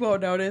 But- he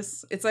won't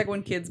notice. It's like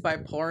when kids buy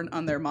porn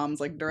on their mom's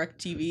like direct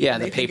TV. Yeah,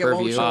 and the they think it won't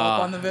pay-per-view. show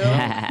up on the bill.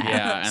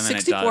 Yeah, and then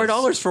it $64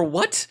 does. for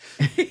what?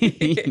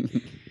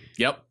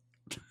 Yep.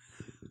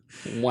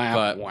 Whap,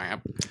 But-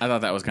 whap. I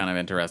thought that was kind of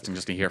interesting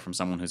just to hear from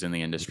someone who's in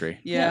the industry.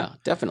 Yeah.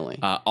 Definitely.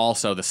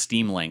 Also, the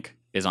Steam Link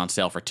is on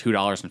sale for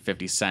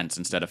 $2.50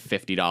 instead of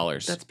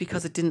 $50. That's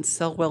because it didn't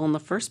sell well in the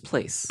first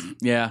place.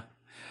 Yeah.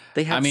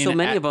 They have I mean, so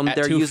many of them. at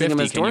They're using them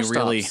as $2.50, can you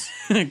really,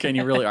 doorstops. can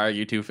you really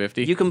argue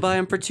 $2.50? You can buy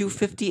them for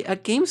 $2.50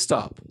 at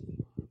GameStop.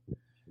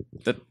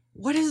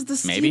 What is the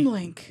Steam Maybe.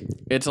 Link?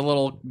 It's a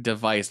little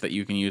device that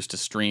you can use to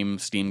stream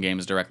Steam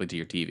games directly to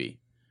your TV,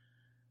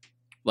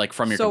 like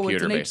from your So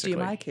computer, it's an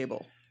basically. HDMI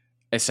cable.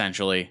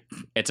 Essentially,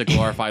 it's a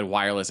glorified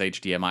wireless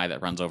HDMI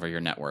that runs over your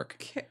network.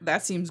 Okay,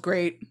 that seems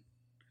great.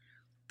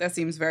 That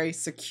seems very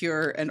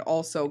secure and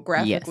also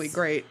graphically Yes.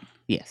 great.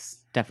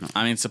 Yes, definitely.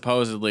 I mean,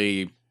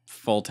 supposedly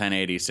full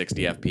 1080,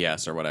 60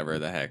 FPS or whatever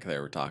the heck they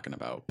were talking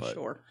about, but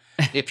Sure.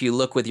 If you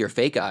look with your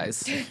fake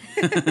eyes.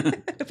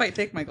 If I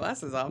take my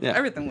glasses off, Yeah.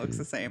 everything looks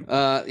the same.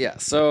 Yeah,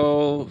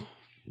 so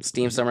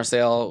Steam Summer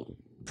Sale,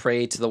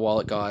 pray to the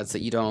wallet gods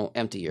that you don't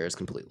empty yours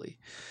completely.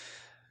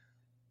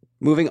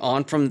 Moving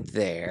on from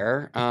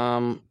there,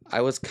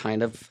 I was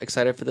kind of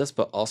excited for this,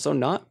 but also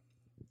not,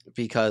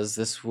 because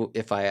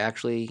if I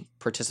actually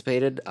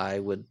participated, I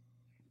would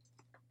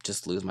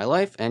just lose my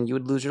life, and you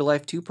would lose your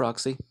life too,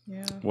 Proxy.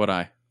 Yeah. would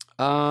I?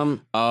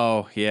 Um,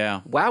 Oh,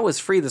 yeah. WoW was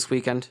free this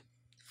weekend,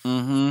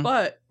 Mm-hmm.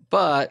 But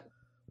but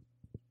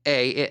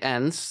A, it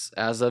ends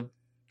as of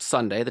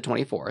Sunday, the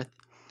 24th.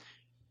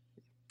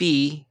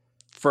 B,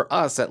 for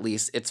us at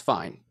least, it's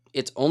fine.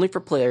 It's only for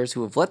players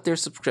who have let their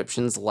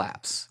subscriptions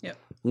lapse. Yep.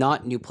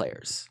 Not new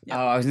players.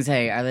 Yeah. Oh, I was gonna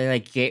say, are they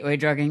like gateway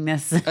drugging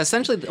this?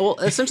 Essentially,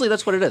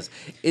 that's what it is.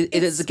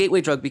 It is a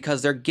gateway drug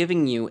because they're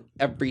giving you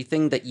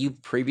everything that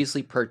you've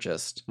previously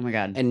purchased Oh my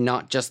god. and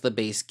not just the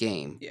base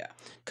game. yeah.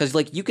 Because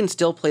like you can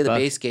still play the Fuck.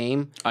 base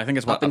game I think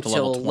it's up up to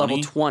until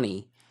level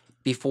 20.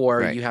 before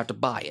Right. you have to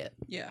buy it,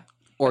 Yeah.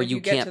 or But if you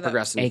you get can't to that-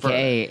 progress any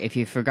AKA, if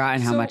you've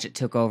forgotten how So- much it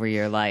took over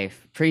your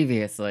life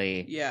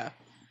previously, Yeah.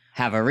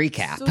 have a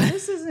recap. So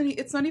this isn't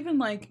it's not even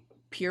like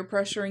peer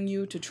pressuring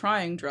you to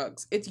trying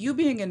drugs. It's you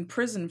being in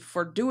prison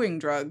for doing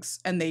drugs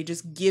and they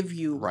just give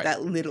you Right.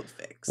 that little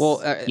fix.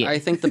 Well, Yeah. I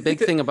think the big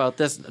thing about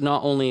this,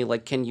 not only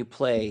like can you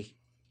play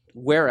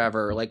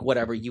wherever, like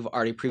whatever you've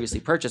already previously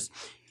purchased,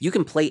 you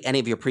can play any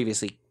of your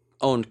previously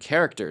owned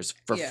characters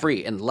for Yeah.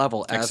 free and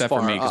level as Except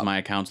far for me, because up. my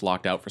account's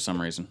locked out for some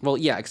reason. Well,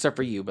 yeah, except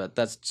for you, but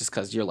that's just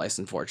because you're less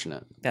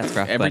unfortunate. That's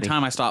rough, Every buddy.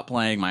 time I stop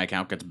playing, my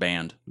account gets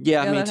banned.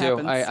 Yeah, Yeah, me that too.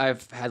 happens.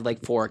 I've had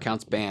like 4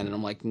 accounts banned, and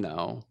I'm like,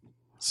 no.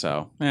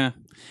 So, yeah.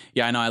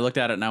 Yeah, I know. I looked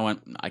at it and I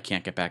went, I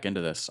can't get back into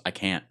this. I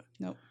can't.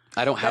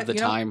 I don't have But the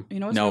time.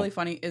 You know what's No. really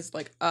funny is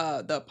like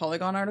the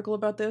Polygon article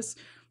about this.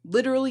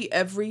 Literally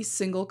every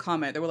single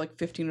comment, there were like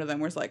 15 of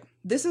them, was like,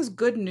 "This is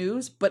good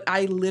news, but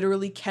I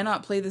literally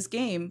cannot play this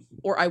game,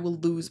 or I will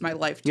lose my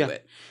life to Yeah.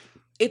 it."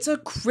 It's a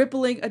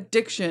crippling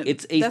addiction.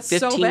 It's a That's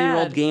so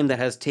 15-year-old bad. game that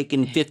has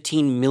taken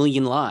 15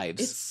 million lives.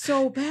 It's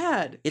so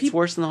bad. It's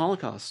worse than the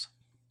Holocaust.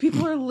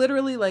 People are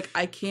literally like,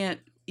 "I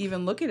can't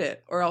even look at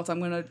it, or else I'm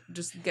gonna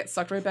just get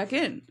sucked right back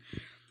in."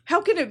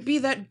 How can it be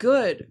that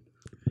good?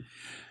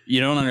 You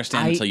don't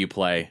understand until you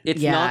play.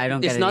 It's yeah, not, I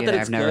don't it's get it not either. that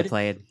it's I've never good.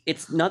 played.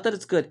 It's not that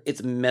it's good.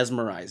 It's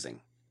mesmerizing.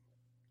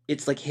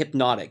 It's like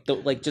hypnotic.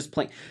 Like just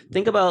playing.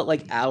 Think about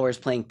like hours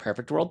playing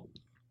Perfect World.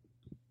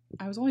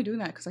 I was only doing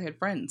that because I had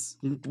friends.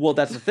 Well,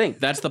 that's the thing.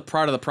 That's the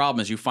part of the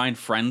problem is you find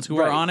friends who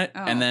are Right. on it,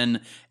 Oh. and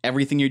then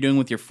everything you're doing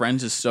with your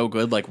friends is so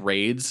good, like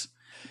raids.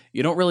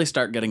 You don't really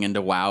start getting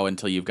into WoW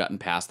until you've gotten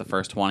past the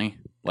first 20.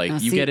 Like,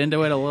 you see- get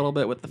into it a little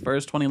bit with the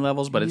first 20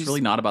 levels, but it's You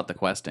really not about the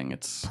questing.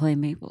 It's Play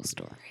Maple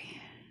Story.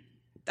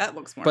 That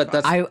looks more. But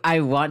fun. that's- I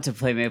want to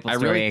play Maple I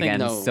Story really think- again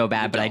No, so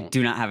bad, you but I don't.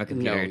 do not have a No,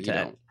 computer you to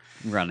don't.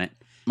 run it.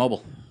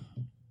 mobile.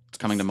 It's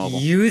coming to mobile.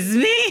 Use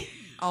me?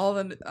 all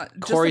the just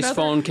Corey's another-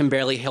 phone can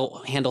barely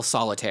handle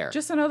solitaire.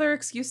 Just another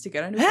excuse to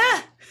get into.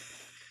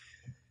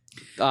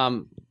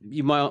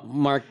 You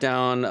mark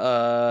down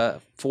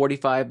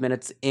 45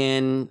 minutes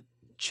in.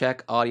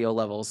 Check audio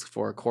levels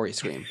for Corey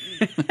Scream.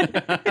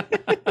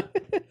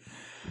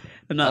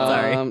 I'm not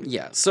sorry.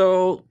 Yeah,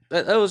 so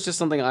that was just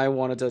something I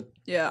wanted to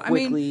Yeah, I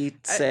mean, quickly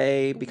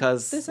say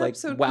because this like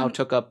episode WoW can-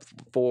 took up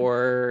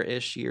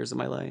 4-ish years of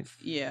my life.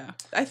 yeah,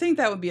 I think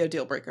that would be a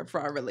deal breaker for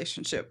our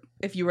relationship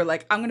if you were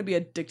like, I'm going to be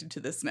addicted to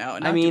this now.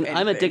 And I not mean, do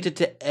I'm anything. addicted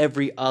to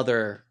every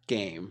other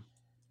game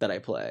that I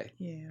play.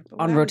 Yeah, but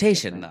On WoW is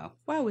rotation, different.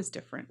 though. WoW is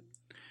different.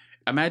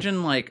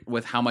 Imagine, like,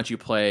 with how much you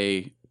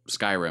play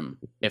Skyrim,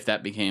 if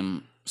that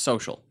became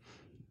social.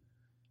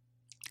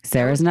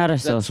 Sarah's not a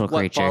That's social what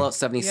creature. Fallout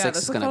 76 Yeah,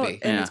 that's is what going to Fallout-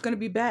 be. and Yeah. it's going to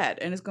be bad,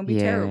 and it's going to be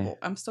Yeah. terrible.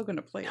 I'm still going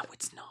to play No, it.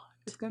 it's not.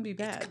 It's going to be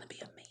bad. It's going to be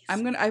amazing.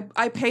 I'm gonna.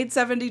 I paid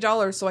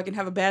 $70 so I can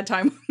have a bad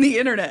time on the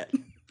internet.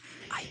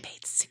 I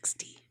paid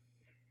 60.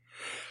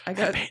 I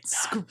got paid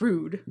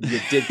screwed. You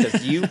did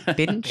because you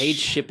Binge. paid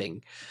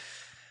shipping.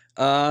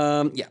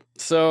 Yeah.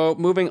 So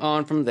moving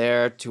on from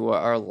there to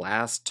our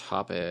last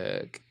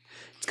topic.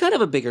 it's kind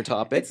of a bigger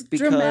topic It's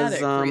because dramatic,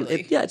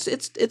 really.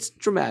 it's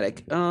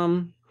dramatic.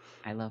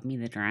 I love me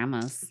the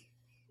dramas.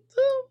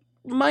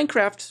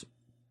 Minecraft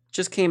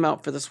just came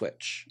out for the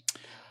Switch.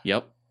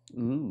 Yep.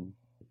 Ooh.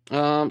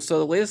 So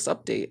the latest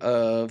update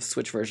of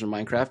Switch version of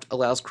Minecraft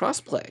allows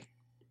crossplay.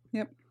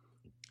 Yep.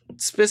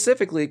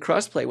 Specifically,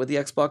 crossplay with the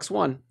Xbox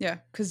One. Yeah,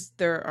 because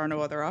there are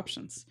no other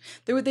options.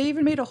 They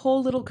even made a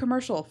whole little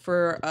commercial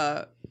for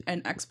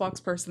an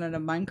Xbox person and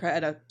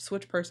a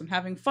Switch person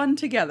having fun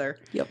together.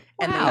 Yep.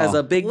 And Wow. they As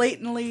a big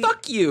blatantly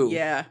fuck you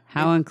Yeah,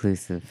 How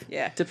inclusive.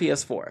 yeah. to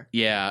PS4.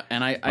 Yeah,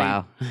 and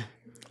Wow.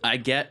 I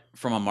get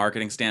from a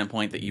marketing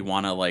standpoint that you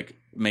want to like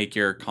make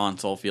your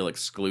console feel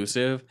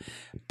exclusive,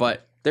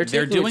 but They're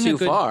taking it too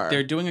far.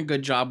 They're doing a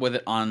good job with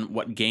it on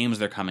what games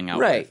they're coming out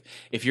Right. with.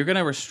 If you're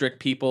gonna restrict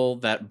people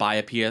that buy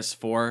a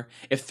PS4,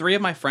 if 3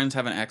 of my friends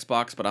have an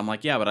Xbox, but I'm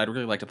like, yeah, but I'd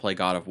really like to play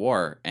God of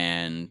War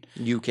and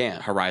You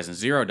can't. Horizon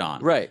Zero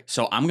Dawn, Right.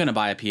 So I'm gonna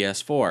buy a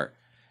PS4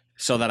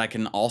 so that I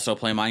can also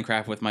play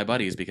Minecraft with my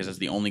buddies because it's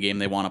the only game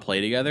they want to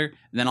play together.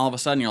 And then all of a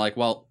sudden you're like,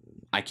 well,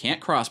 I can't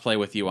crossplay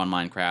with you on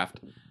Minecraft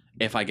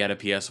if I get a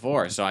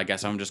PS4, so I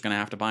guess I'm just gonna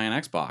have to buy an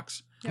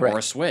Xbox or a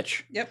Right.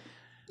 Switch. Yep.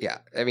 Yeah,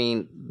 I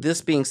mean,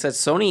 this being said,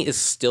 Sony is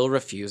still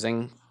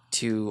refusing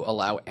to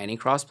allow any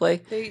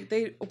crossplay.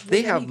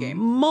 They Have game.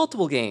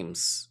 multiple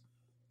games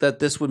that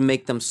this would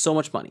make them so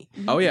much money.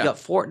 Oh You yeah, got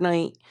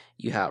Fortnite,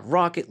 you have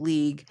Rocket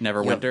League, you have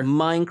Neverwinter.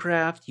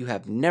 Minecraft, you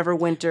have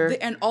Neverwinter.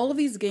 And all of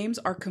these games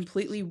are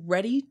completely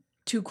ready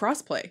to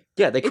crossplay.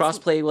 Yeah, they it's-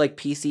 crossplay like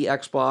PC,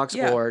 Xbox,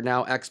 Yeah. or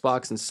now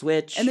Xbox and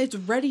Switch. And it's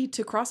ready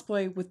to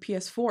crossplay with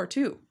PS4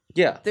 too.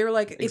 yeah, They're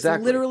like, it's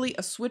Exactly. literally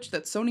a switch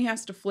that Sony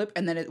has to flip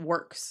and then it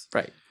works.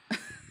 right.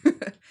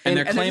 And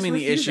they're just claiming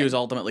the issue is refusing.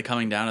 ultimately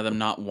coming down to them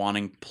not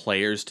wanting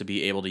players to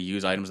be able to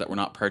use items that were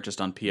not purchased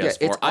on PS4.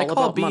 it's I all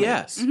call about money.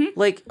 BS. Mhm.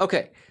 Like,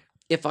 okay,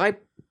 if I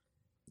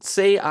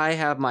say I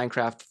have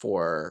Minecraft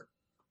for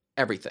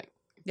everything,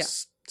 Yeah.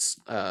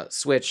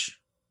 Switch,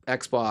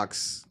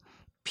 Xbox,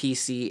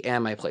 PC,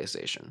 and my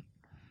PlayStation,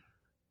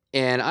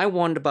 and I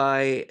wanted to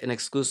buy an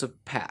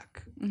exclusive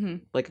pack, hmm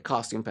like a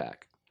costume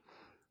pack,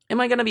 am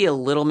I going to be a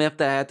little miffed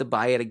that I have to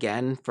buy it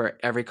again for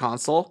every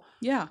console?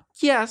 Yeah.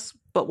 Yes,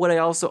 but would I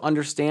also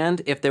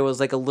understand if there was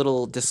like a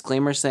little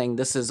disclaimer saying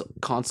this is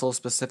console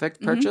specific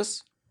Mhm.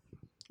 purchase?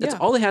 That's Yeah.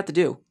 all they had to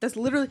do.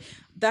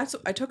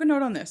 I took a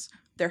note on this.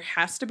 There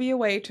has to be a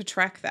way to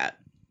track that.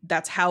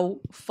 That's how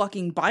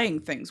fucking buying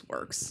things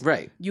works.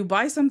 Right. You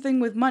buy something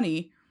with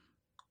money,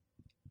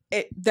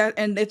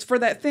 and it's for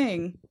that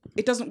thing.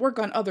 It doesn't work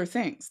on other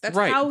things. That's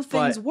Right, how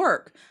things but-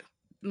 work.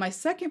 My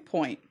second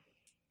point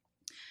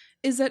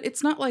is that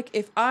it's not like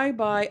if I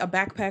buy a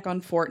backpack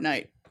on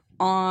Fortnite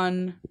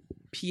on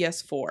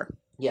PS4,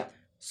 Yeah.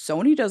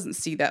 Sony doesn't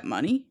see that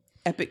money.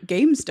 Epic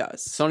Games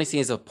does. Sony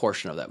sees a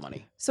portion of that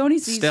money. Sony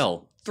sees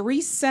Still,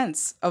 3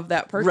 cents of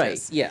that purchase.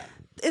 Right. Yeah.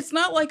 It's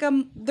not like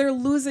they're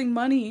losing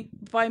money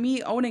by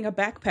me owning a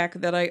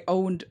backpack that I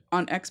owned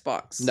on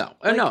Xbox. No.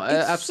 Like, No, it's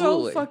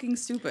absolutely. so fucking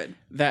stupid.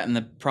 that and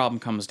the problem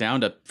comes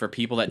down to for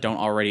people that don't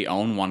already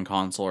own one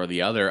console or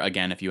the other.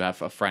 Again, if you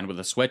have a friend with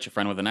a Switch, a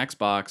friend with an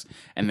Xbox,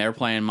 and they're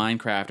playing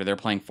Minecraft or they're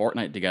playing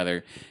Fortnite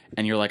together,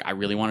 and you're like, I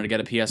really wanted to get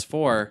a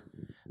PS4,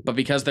 but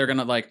because they're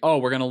gonna like, oh,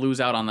 we're gonna lose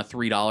out on the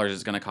 $3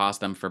 it's gonna cost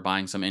them for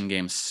buying some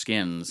in-game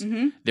skins,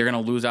 Mm-hmm. they're gonna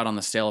lose out on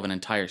the sale of an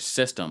entire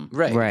system.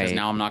 Right. Right. Because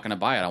now I'm not gonna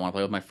buy it. I want to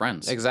play with my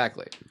friends.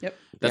 Exactly. Yep.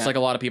 That's Yeah. like a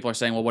lot of people are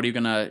saying, well, what are you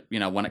gonna,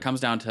 when it comes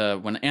down to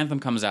when Anthem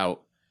comes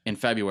out in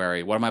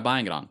February, what am I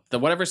buying it on?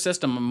 Whatever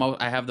system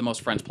I have the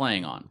most friends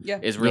playing on Yeah.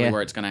 is really Yeah.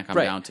 where it's gonna come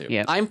Right. down to.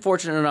 Yeah. I'm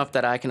fortunate enough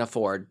that I can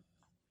afford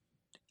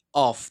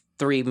all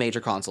 3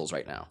 major consoles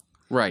right now.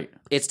 Right.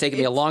 It's taken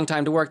me a long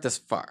time to work this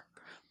far.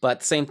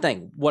 But same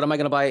thing. What am I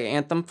going to buy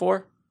Anthem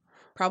for?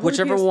 Probably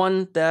Whichever PS-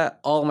 one that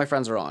all of my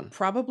friends are on.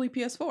 Probably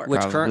PS4. Which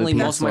Probably currently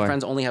most of my PS4.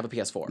 friends only have a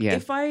PS4. Yeah.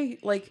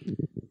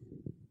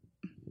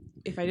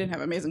 If I didn't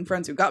have amazing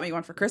friends who got me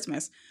one for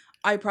Christmas,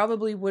 I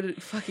probably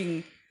would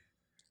fucking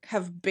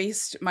have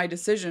based my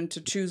decision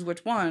to choose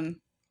which one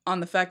on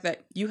the fact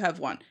that you have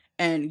one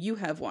and you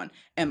have one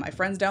and my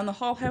friends down the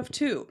hall have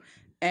 2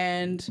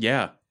 and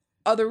Yeah.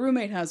 other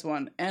roommate has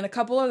one and a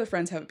couple other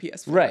friends have a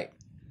PS4. Right.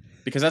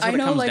 Because that's I what it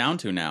know, comes like- down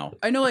to now.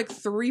 I know like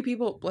 3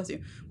 people, bless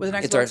you, with an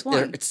It's Xbox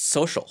One. it's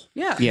social.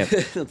 Yeah. Yep.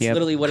 That's Yep.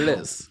 literally what it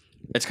is.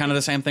 It's kind of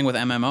the same thing with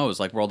MMOs,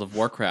 like World of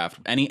Warcraft.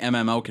 Any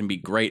MMO can be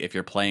great if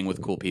you're playing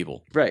with cool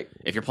people. Right.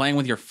 If you're playing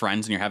with your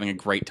friends and you're having a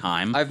great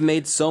time, I've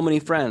made so many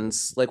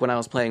friends, like when I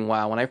was playing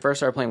WoW. When I first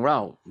started playing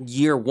WoW,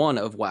 year 1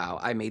 of WoW,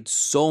 I made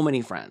so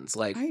many friends.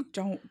 Like, I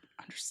don't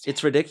understand.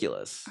 it's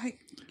ridiculous.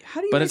 How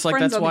do you But make it's like,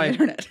 friends that's on why- the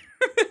internet?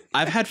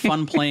 I've had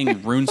fun playing Fuck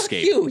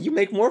RuneScape. you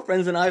make more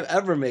friends than I've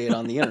ever made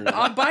on the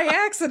internet. By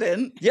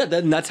accident. Yeah,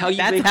 that's how you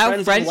That's make how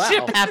friends on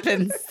friendship WoW.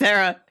 happens,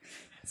 Sarah.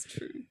 It's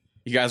true.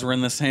 You guys were in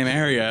the same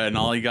area, and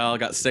all you all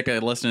got sick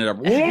of listening to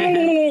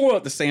it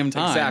at the same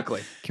time.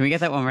 Exactly. Can we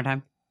get that one more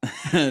time?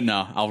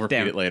 No, I'll repeat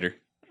Damn. it later.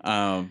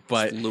 But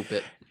Just loop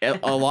it.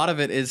 a lot of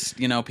it is,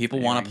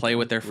 people want to play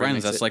with their friends.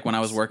 Remix That's it. like when I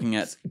was working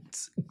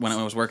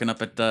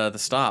up at the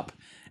stop,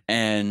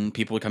 and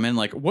people would come in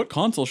like, what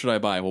console should I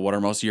buy? Well, what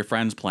are most of your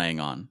friends playing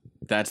on?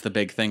 That's the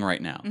big thing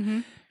right now.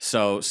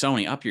 So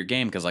Sony, up your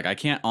game, because like I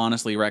can't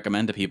honestly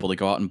recommend to people to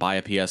go out and buy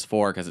a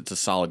PS4 because it's a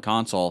solid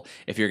console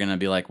if you're going to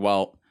be like,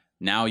 well,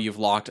 now you've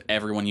locked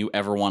everyone you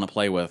ever want to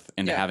play with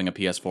into having a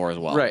PS4 as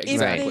well. Right,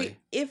 exactly.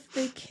 If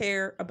they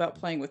care about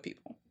playing with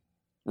people.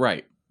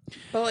 Right.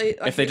 But like,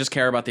 If they just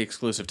care about the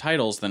exclusive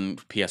titles, then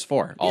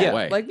PS4 all the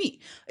way. like me.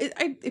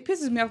 It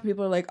pisses me off when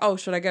people are like, oh,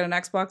 should I get an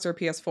Xbox or a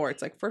PS4?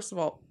 It's like, first of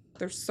all,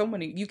 there's so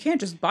many. You can't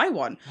just buy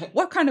one.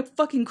 What kind of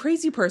fucking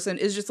crazy person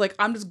is just like,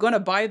 I'm just going to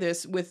buy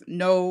this with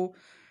no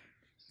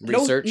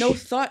Research. No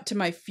thought to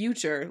my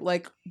future.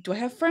 Like, do I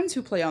have friends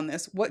who play on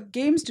this? What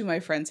games do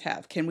my friends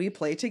have? Can we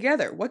play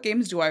together? What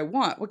games do I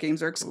want? What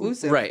games are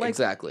exclusive? Right, Like,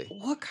 exactly.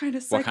 What kind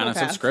of What kind of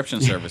psychopath?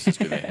 subscription services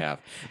do they have?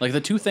 Like the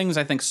two things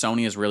I think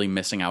Sony is really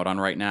missing out on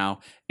right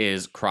now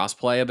is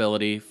cross-play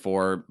ability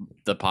for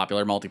the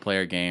popular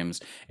multiplayer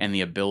games and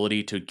the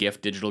ability to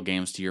gift digital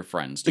games to your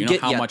friends. Do you know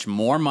how much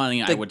more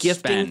money I The would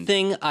gifting spend?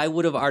 thing, I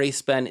would have already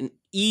spent an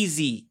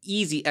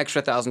easy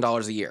extra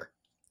 $1,000 a year.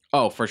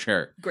 Oh, for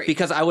sure. Great.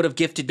 Because I would have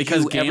gifted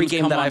Because you every games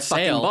game come that on I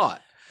fucking sale.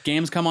 bought.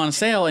 Games come on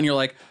sale and you're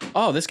like,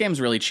 oh, this game's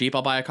really cheap.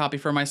 I'll buy a copy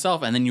for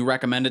myself. And then you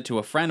recommend it to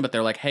a friend, but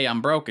they're like, hey,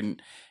 I'm broke.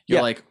 And you're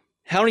Yeah. like,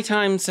 How many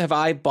times have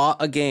I bought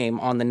a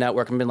game on the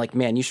network and been like,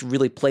 man, you should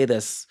really play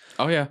this,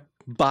 oh, yeah.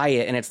 buy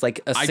it, and it's like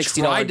a I $60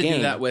 tried to game.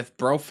 do that with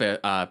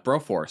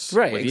Broforce.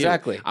 Right, with you.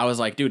 exactly. I was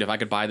like, dude, if I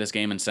could buy this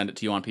game and send it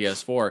to you on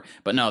PS4.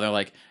 But no, they're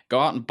like, go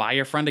out and buy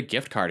your friend a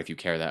gift card if you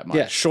care that much.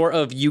 Yeah, short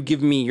of you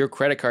give me your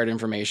credit card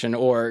information,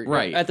 or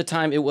Right. at the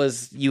time it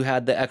was you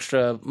had the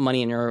extra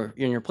money in your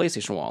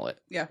PlayStation wallet.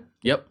 Yeah.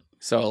 Yep.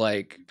 So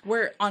like,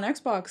 Where on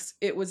Xbox,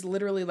 it was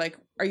literally like,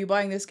 are you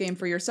buying this game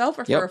for yourself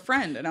or for Yep. a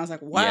friend? And I was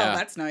like, wow, Yeah.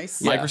 that's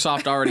nice. Yeah.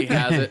 Microsoft already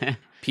has it.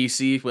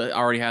 PC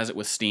already has it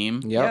with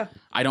Steam. yep. Yeah.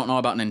 I don't know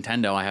about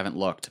Nintendo. I haven't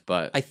looked,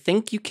 but I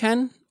think you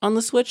can on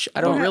the Switch. I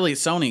don't don't really.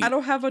 Sony, I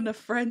don't have enough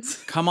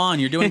friends. come on.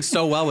 You're doing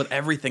so well with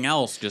everything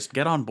else. Just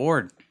get on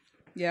board.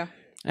 Yeah.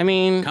 I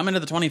mean, Come into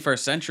the 21st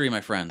century,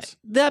 my friends.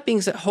 that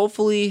being said,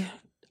 hopefully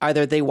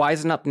either they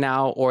wisen up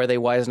now or they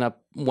wisen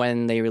up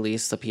when they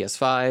release the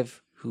PS5.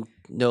 Who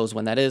knows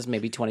when that is?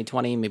 Maybe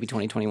 2020, maybe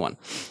 2021.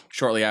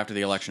 Shortly after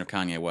the election of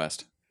Kanye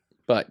West.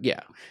 But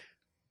yeah.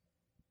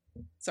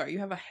 Sorry, you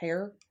have a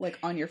hair like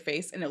on your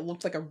face and it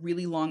looked like a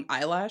really long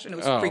eyelash and it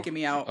was Oh. freaking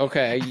me out.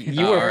 Okay,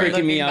 you All were right.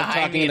 freaking me Looking out behind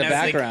talking me in the and I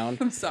was like- background.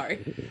 I'm sorry.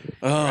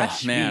 Oh,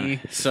 Rush man. me.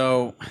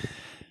 So,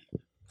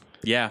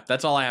 yeah,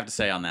 that's all I have to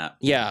say on that.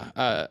 Yeah,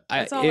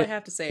 That's all I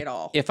have to say at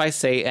all. If I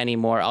say any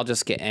more, I'll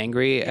just get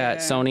angry at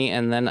Yeah. Sony,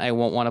 and then I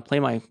won't want to play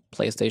my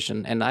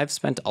PlayStation. And I've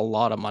spent a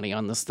lot of money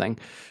on this thing.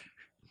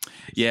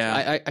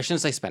 Yeah. I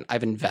shouldn't say spent.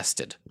 I've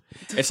invested.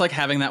 It's like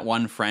having that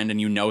one friend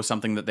and you know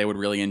something that they would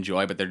really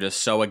enjoy, but they're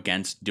just so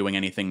against doing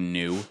anything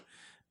new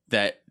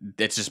that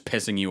it's just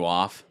pissing you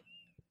off.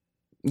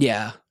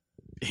 Yeah.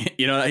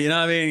 You know what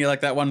I mean? You're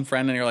like that one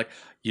friend and you're like,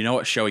 you know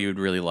what show you would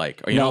really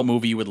like? Or you know No. what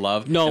movie you would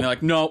love? No. And they're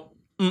like, no.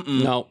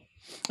 Mm-mm. No.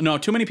 No,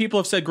 too many people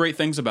have said great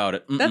things about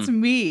it. Mm-mm. That's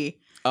me.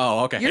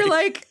 oh, okay. You're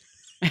like,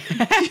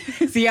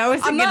 See, I was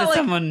I'm thinking not of like-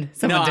 someone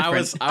no, different. I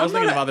was I'm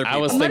thinking not of other I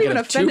people. was I'm not thinking even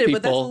of two offended,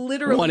 but that's people.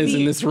 literally One is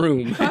in me. this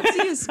room.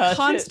 Proxy is Oh, shit.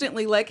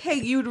 constantly like, hey,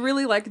 you'd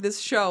really like this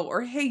show,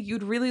 or hey,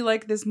 you'd really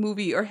like this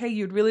movie, or hey,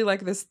 you'd really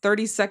like this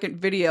 30-second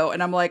video.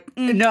 And I'm like,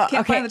 No, can't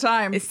okay. find the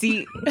time.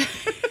 See,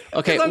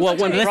 Okay, I'm well,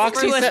 when such a-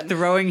 Proxy let's said,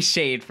 throwing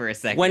shade for a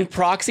second. when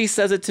Proxy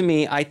says it to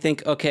me, I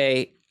think,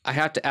 okay, I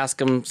have to ask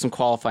him some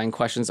qualifying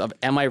questions of,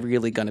 am I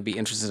really going to be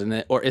interested in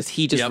it, or is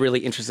he just Yep. really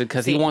interested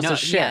because he See, wants no, to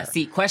share? Yeah,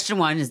 see, question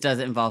one is, does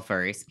it involve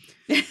furries?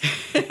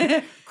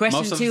 Question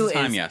Most of two the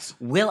time, is, yes.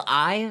 will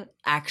I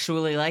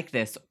actually like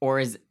this, or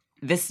is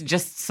this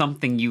just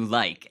something you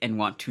like and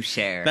want to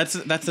share? That's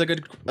a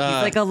good. He's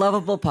like a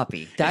lovable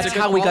puppy. That's It's a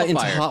how good we got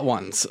into qualifier. Hot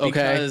Ones. Okay,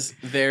 Because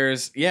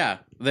there's Yeah.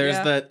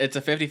 it's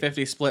a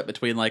 50-50 split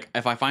between like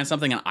if I find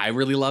something and I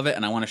really love it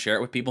and I want to share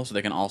it with people so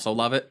they can also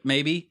love it,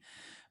 maybe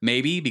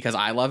because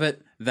I love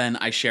it, then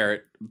I share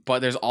it. But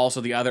there's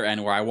also the other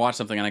end where I watch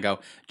something and I go,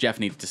 Jeff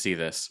needs to see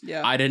this.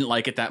 Yeah. I didn't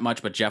like it that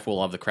much, but Jeff will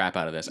love the crap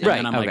out of this. And Right,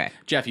 then I'm okay. like,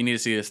 Jeff, you need to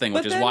see this thing,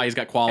 which But is then- why he's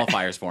got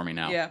qualifiers for me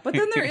now. Yeah, but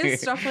then there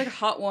is stuff like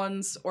Hot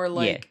Ones or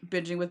like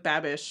binging with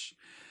Babish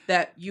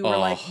that you were Oh.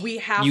 like, we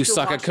have You to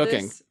suck at watch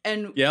cooking. this,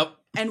 and Yep.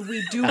 and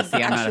we do See, I'm not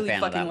a actually fan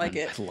of fucking that like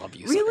one. it. I love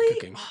you. Really? Suck at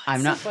cooking. I'm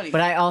so not, funny.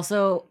 but I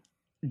also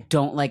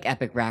don't like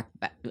epic rap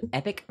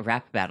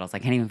battles. I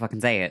can't even fucking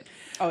say it.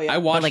 Oh yeah, I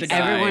But watched like a guy.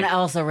 everyone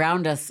else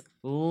around us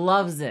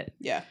loves it.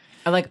 yeah.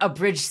 I like a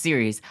bridge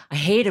series. I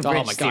hate a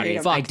bridge my God,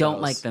 series. fuck I don't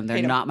those. like them. They're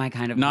Hate 'em. not my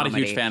kind of Not a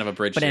comedy. huge fan of a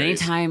bridge But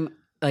series. anytime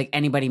like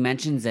anybody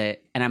mentions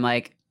it, and I'm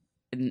like,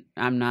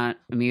 I'm not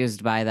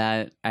amused by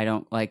that. I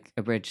don't like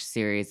a bridge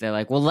series. They're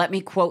like, well, let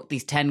me quote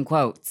these 10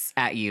 quotes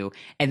at you,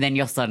 and then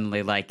you'll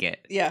suddenly like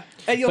it. Yeah,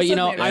 and you'll But you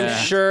know, suddenly I'm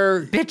understand.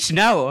 sure Bitch,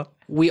 no.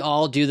 we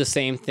all do the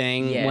same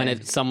thing Yeah.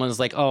 when someone's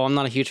like, "Oh, I'm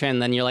not a huge fan,"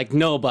 and then you're like,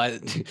 "No, but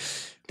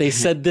they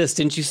said this.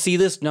 Didn't you see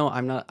this? No,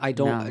 I'm not. I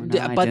don't. No,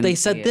 I but they didn't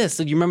said see it. this.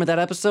 Do you remember that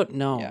episode?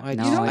 No, Yeah. I,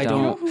 No, You know, I you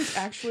know don't. who's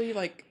actually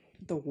like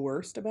the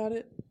worst about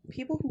it?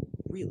 People who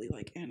really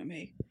like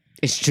anime.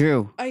 It's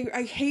true.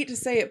 I hate to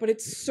say it, but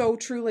it's so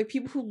true. Like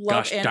people who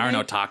love Gosh anime,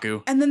 darn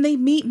otaku. and then they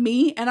meet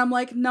me, and I'm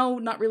like, no,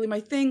 not really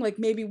my thing. Like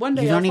maybe one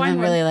day You don't I'll find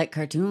even really one. like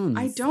cartoons.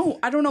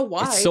 I don't know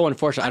why. It's so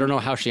unfortunate. I don't know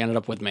how she ended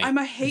up with me. I'm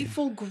a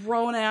hateful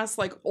grown ass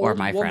like Or old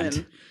my woman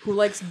friend. who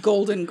likes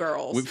Golden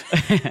Girls.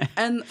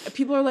 And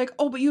people are like,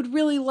 oh, but you'd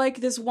really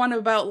like this one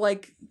about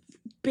like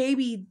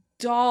baby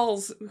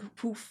dolls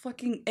who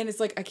fucking, and it's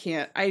like, I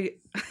can't. I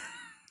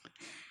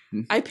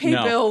pay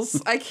No.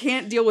 bills. I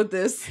can't deal with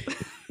this.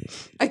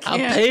 I I'll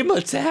can't. pay my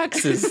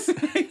taxes.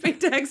 I pay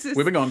taxes.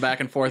 We've been going back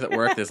and forth at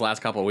work this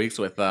last couple of weeks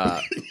with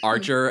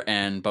Archer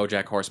and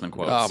BoJack Horseman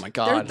quotes. Oh my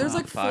god. There's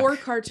like fuck. 4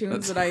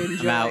 cartoons that I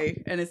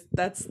enjoy, and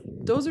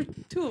those are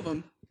 2 of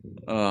them.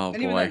 Oh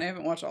And even then, I boy.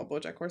 haven't watched all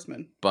BoJack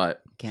Horseman.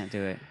 But Can't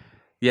do it.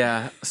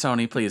 yeah,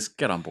 Sony, please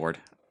get on board.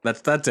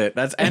 That's it.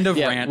 That's end of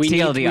Yeah, rant. we need,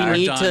 TLDR. we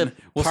need Done. to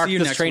We'll park see you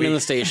this next train in week.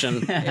 the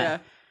station. Yeah,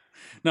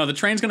 No, the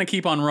train's gonna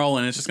keep on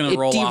rolling. It's just gonna It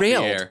roll off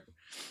derailed. the air.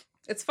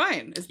 it's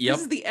fine. Yep.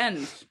 This is the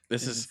end.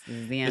 This is the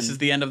this end. is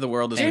the end of the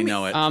world as we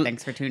know it.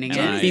 Thanks for tuning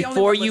Jamie- in. the only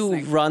Before one you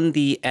listening. run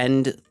the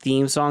end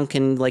theme song,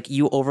 can like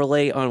you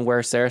overlay on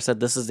where Sarah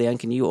said this is the end?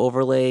 Can you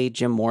overlay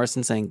Jim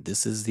Morrison saying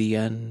this is the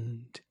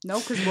end? No,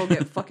 because we'll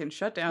get fucking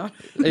shut down.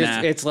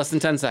 Nah. It's less than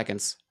 10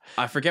 seconds.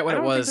 I forget what I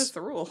it don't think that's was.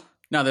 the rule.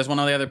 No, there's one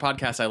of the other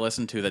podcasts I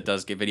listen to that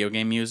does video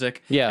game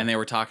music. Yeah. And they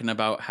were talking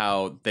about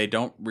how they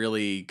don't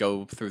really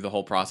go through the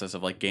whole process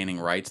of like gaining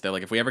rights. They're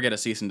like, if we ever get a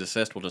cease and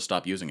desist, we'll just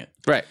stop using it.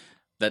 Right.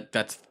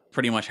 That's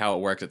pretty much how it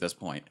works at this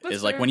point. That's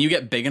is like fair. when you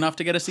get big enough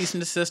to get a cease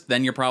and desist,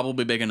 then you're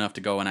probably big enough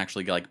to go and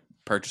actually like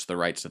purchase the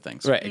rights to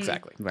things. Right,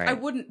 exactly. Right. I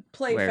wouldn't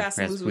play Fast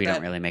and Whereas Loose we with don't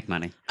that. really make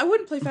money. I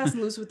wouldn't play Fast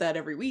and Loose with that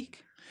every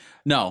week,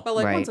 No. but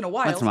like Right. once in a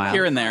while. Once in a while.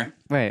 Here and there.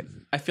 Right.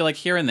 I feel like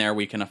here and there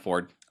we can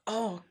afford.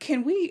 Oh,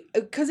 can we?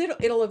 Because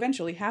it'll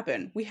eventually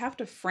happen. We have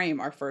to frame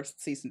our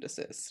first cease and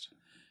desist.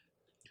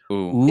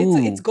 Ooh.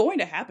 It's going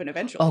to happen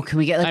eventually. Oh, can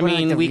we get like I one of,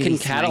 mean, like, the we can really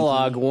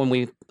catalog swanky- when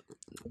we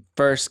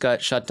first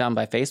got shut down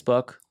by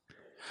Facebook.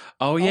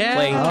 Oh yeah.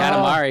 Playing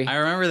Katamari. I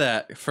remember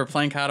that for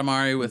playing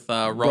Katamari with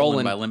Roland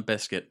Roland. by Limp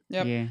Bizkit.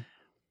 Yep. Yeah.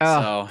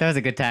 Oh, So- that was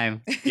a good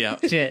time. Yeah.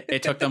 Shit.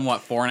 It took them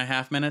what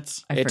 4.5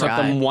 minutes? I It forgot.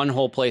 took them one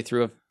whole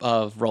playthrough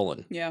of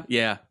Roland. Yeah.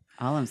 Yeah.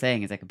 All I'm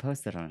saying is I could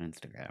post it on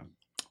Instagram.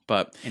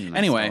 But In my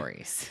anyway,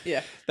 stories.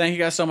 Yeah. thank you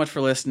guys so much for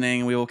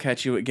listening. We will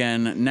catch you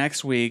again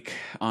next week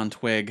on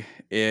Twig.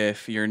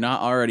 If you're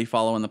not already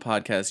following the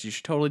podcast, you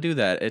should totally do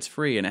that. It's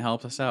free and it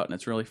helps us out and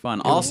it's really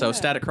fun. Also, Yeah.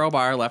 Static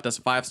Crowbar left us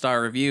a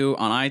 5-star review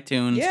on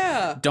iTunes.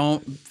 Yeah.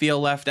 Don't feel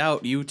left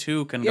out. You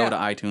too can Yeah. go to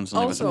iTunes and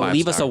leave us a Also- 5-star.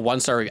 Leave us a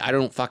 1-star review. I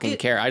don't fucking It-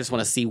 care. I just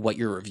want to see what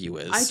your review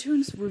is.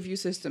 iTunes review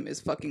system is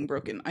fucking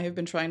broken. I have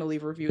been trying to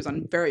leave reviews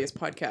on various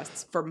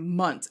podcasts for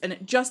months, and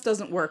it just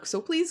doesn't work.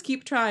 So please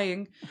keep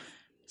trying,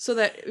 so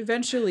that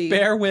eventually,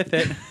 Bear with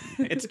it.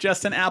 It's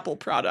just an Apple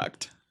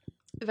product.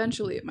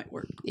 eventually, it might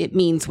work. It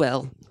means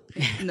well.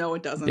 No,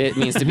 it doesn't. It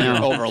means to be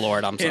your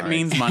overlord. I'm sorry. It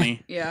means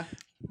money. Yeah.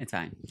 It's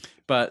fine.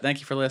 But thank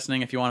you for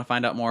listening. If you want to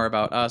find out more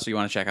about us or you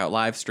want to check out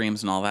live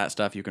streams and all that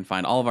stuff, you can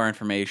find all of our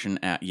information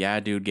at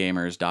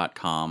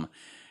yeahdudegamers.com.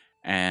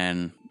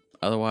 And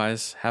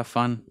otherwise, have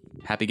fun.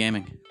 Happy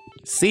gaming.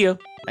 See ya.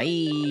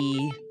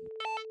 Bye.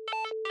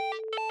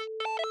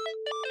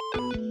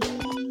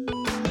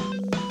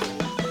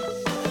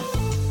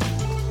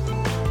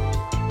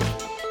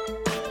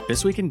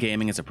 This Week in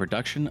Gaming is a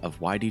production of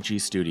YDG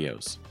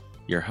Studios.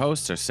 Your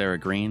hosts are Sarah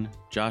Green,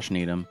 Josh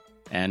Needham,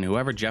 and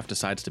whoever Jeff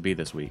decides to be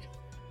this week.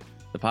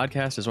 The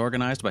podcast is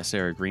organized by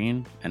Sarah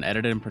Green and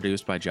edited and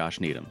produced by Josh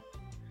Needham.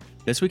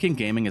 This Week in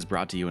Gaming is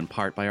brought to you in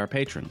part by our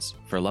patrons,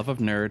 For Love of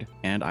Nerd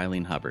and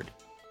Eileen Hubbard.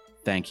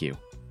 Thank you.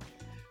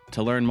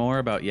 To learn more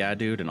about Yeah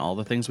Dude and all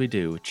the things we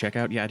do, check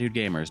out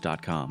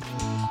yeahdudegamers.com.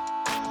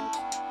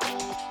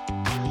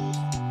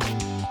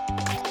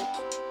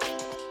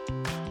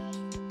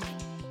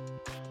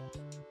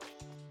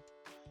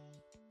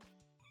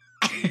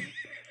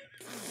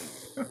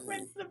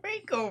 When's the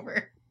break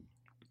over?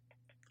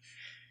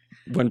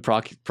 When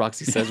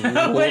Proxy says, when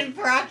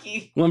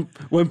Procky.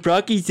 when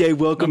Procky say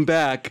welcome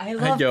back. I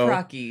love Yo.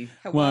 Procky.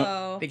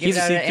 Hello. They give it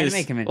out at He's-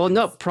 anime conventions. Well,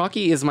 no,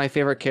 Procky is my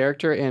favorite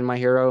character in My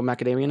Hero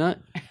Macadamia Nut.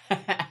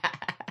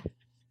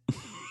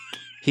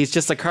 He's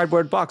just a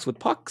cardboard box with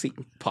pox. Oh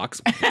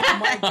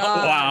my god.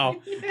 Wow.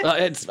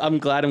 I'm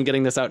glad I'm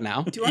getting this out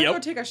now. Do you want to Yep. go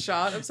take a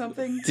shot of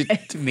something?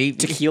 Maybe.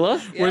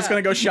 Tequila? We're just Yeah.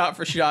 going to go shot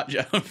for shot,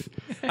 Jeff.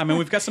 I mean,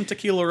 we've got some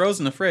tequila rose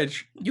in the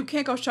fridge. You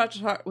can't go shot to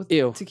shot with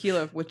Ew.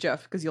 tequila with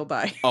Jeff because you'll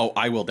die. Oh,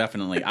 I will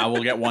definitely. I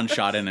will get one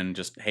shot in and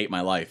just hate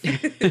my life.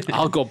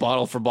 I'll go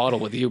bottle for bottle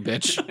with you,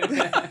 bitch.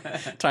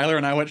 Tyler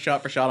and I went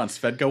shot for shot on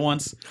Svedka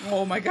once.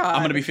 Oh my god. I'm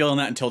going to be feeling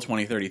that until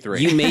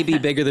 2033. You may be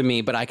bigger than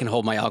me, but I can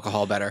hold my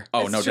alcohol better.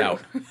 Oh, It's no true.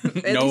 doubt.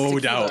 At No least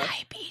tequila. doubt.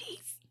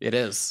 It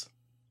is.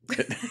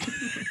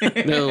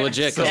 No,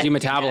 legit, because you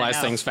metabolize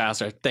Yeah, no. things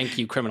faster. Thank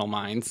you, criminal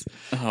minds.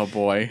 Oh,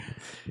 boy.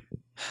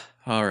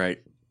 All right.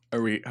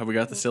 Have we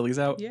got the sillies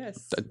out?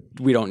 Yes.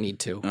 We don't need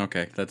to.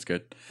 Okay, that's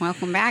good.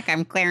 Welcome back.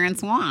 I'm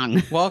Clarence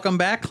Wong. Welcome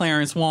back,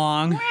 Clarence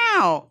Wong.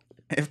 Wow.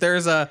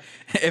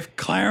 if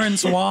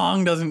Clarence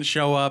Wong doesn't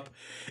show up,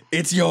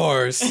 it's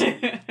yours.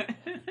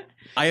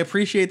 I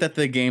appreciate that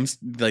the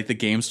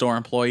game store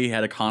employee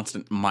had a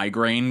constant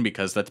migraine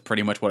because that's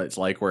pretty much what it's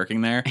like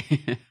working there.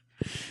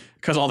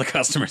 Because all the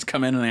customers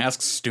come in and they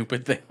ask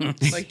stupid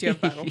things. Like, do you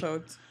have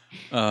Battletoads?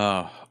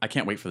 I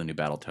can't wait for the new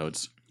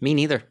Battletoads. Me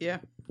neither. Yeah.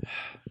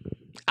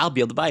 I'll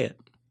be able to buy it.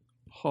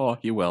 Oh,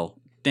 you will.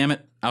 Damn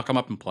it. I'll come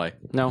up and play.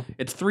 No,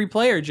 It's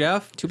 3-player,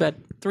 Jeff. too bad.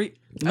 3.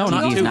 No, TV's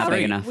not 2. not 3.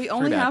 big enough. We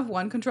only True that. have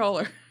one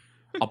controller.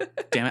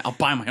 Damn it. I'll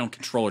buy my own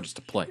controller just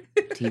to play.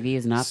 TV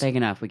is not big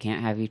enough. We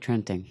can't have you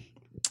trenting.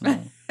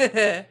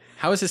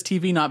 How is his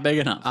TV not big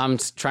enough? I'm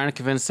trying to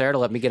convince Sarah to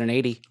let me get an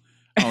 80.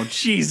 Oh,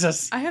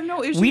 Jesus. I have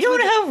no issues. We don't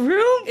with have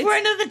room for It's-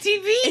 another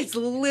TV. It's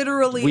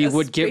literally. We a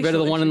would get rid of the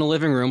spatial one in the issue.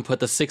 living room, put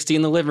the 60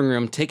 in the living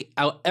room, take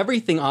out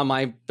everything on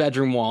my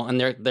bedroom wall,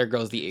 and there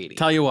goes the 80.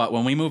 Tell you what,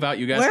 when we move out,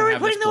 you guys Where can are we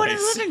have putting this the one in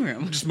the place. living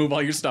room? Just move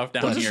all your stuff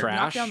down Bunch of here. trash.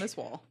 Knock down this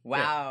wall.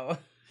 Wow.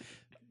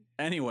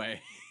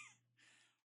 Anyway.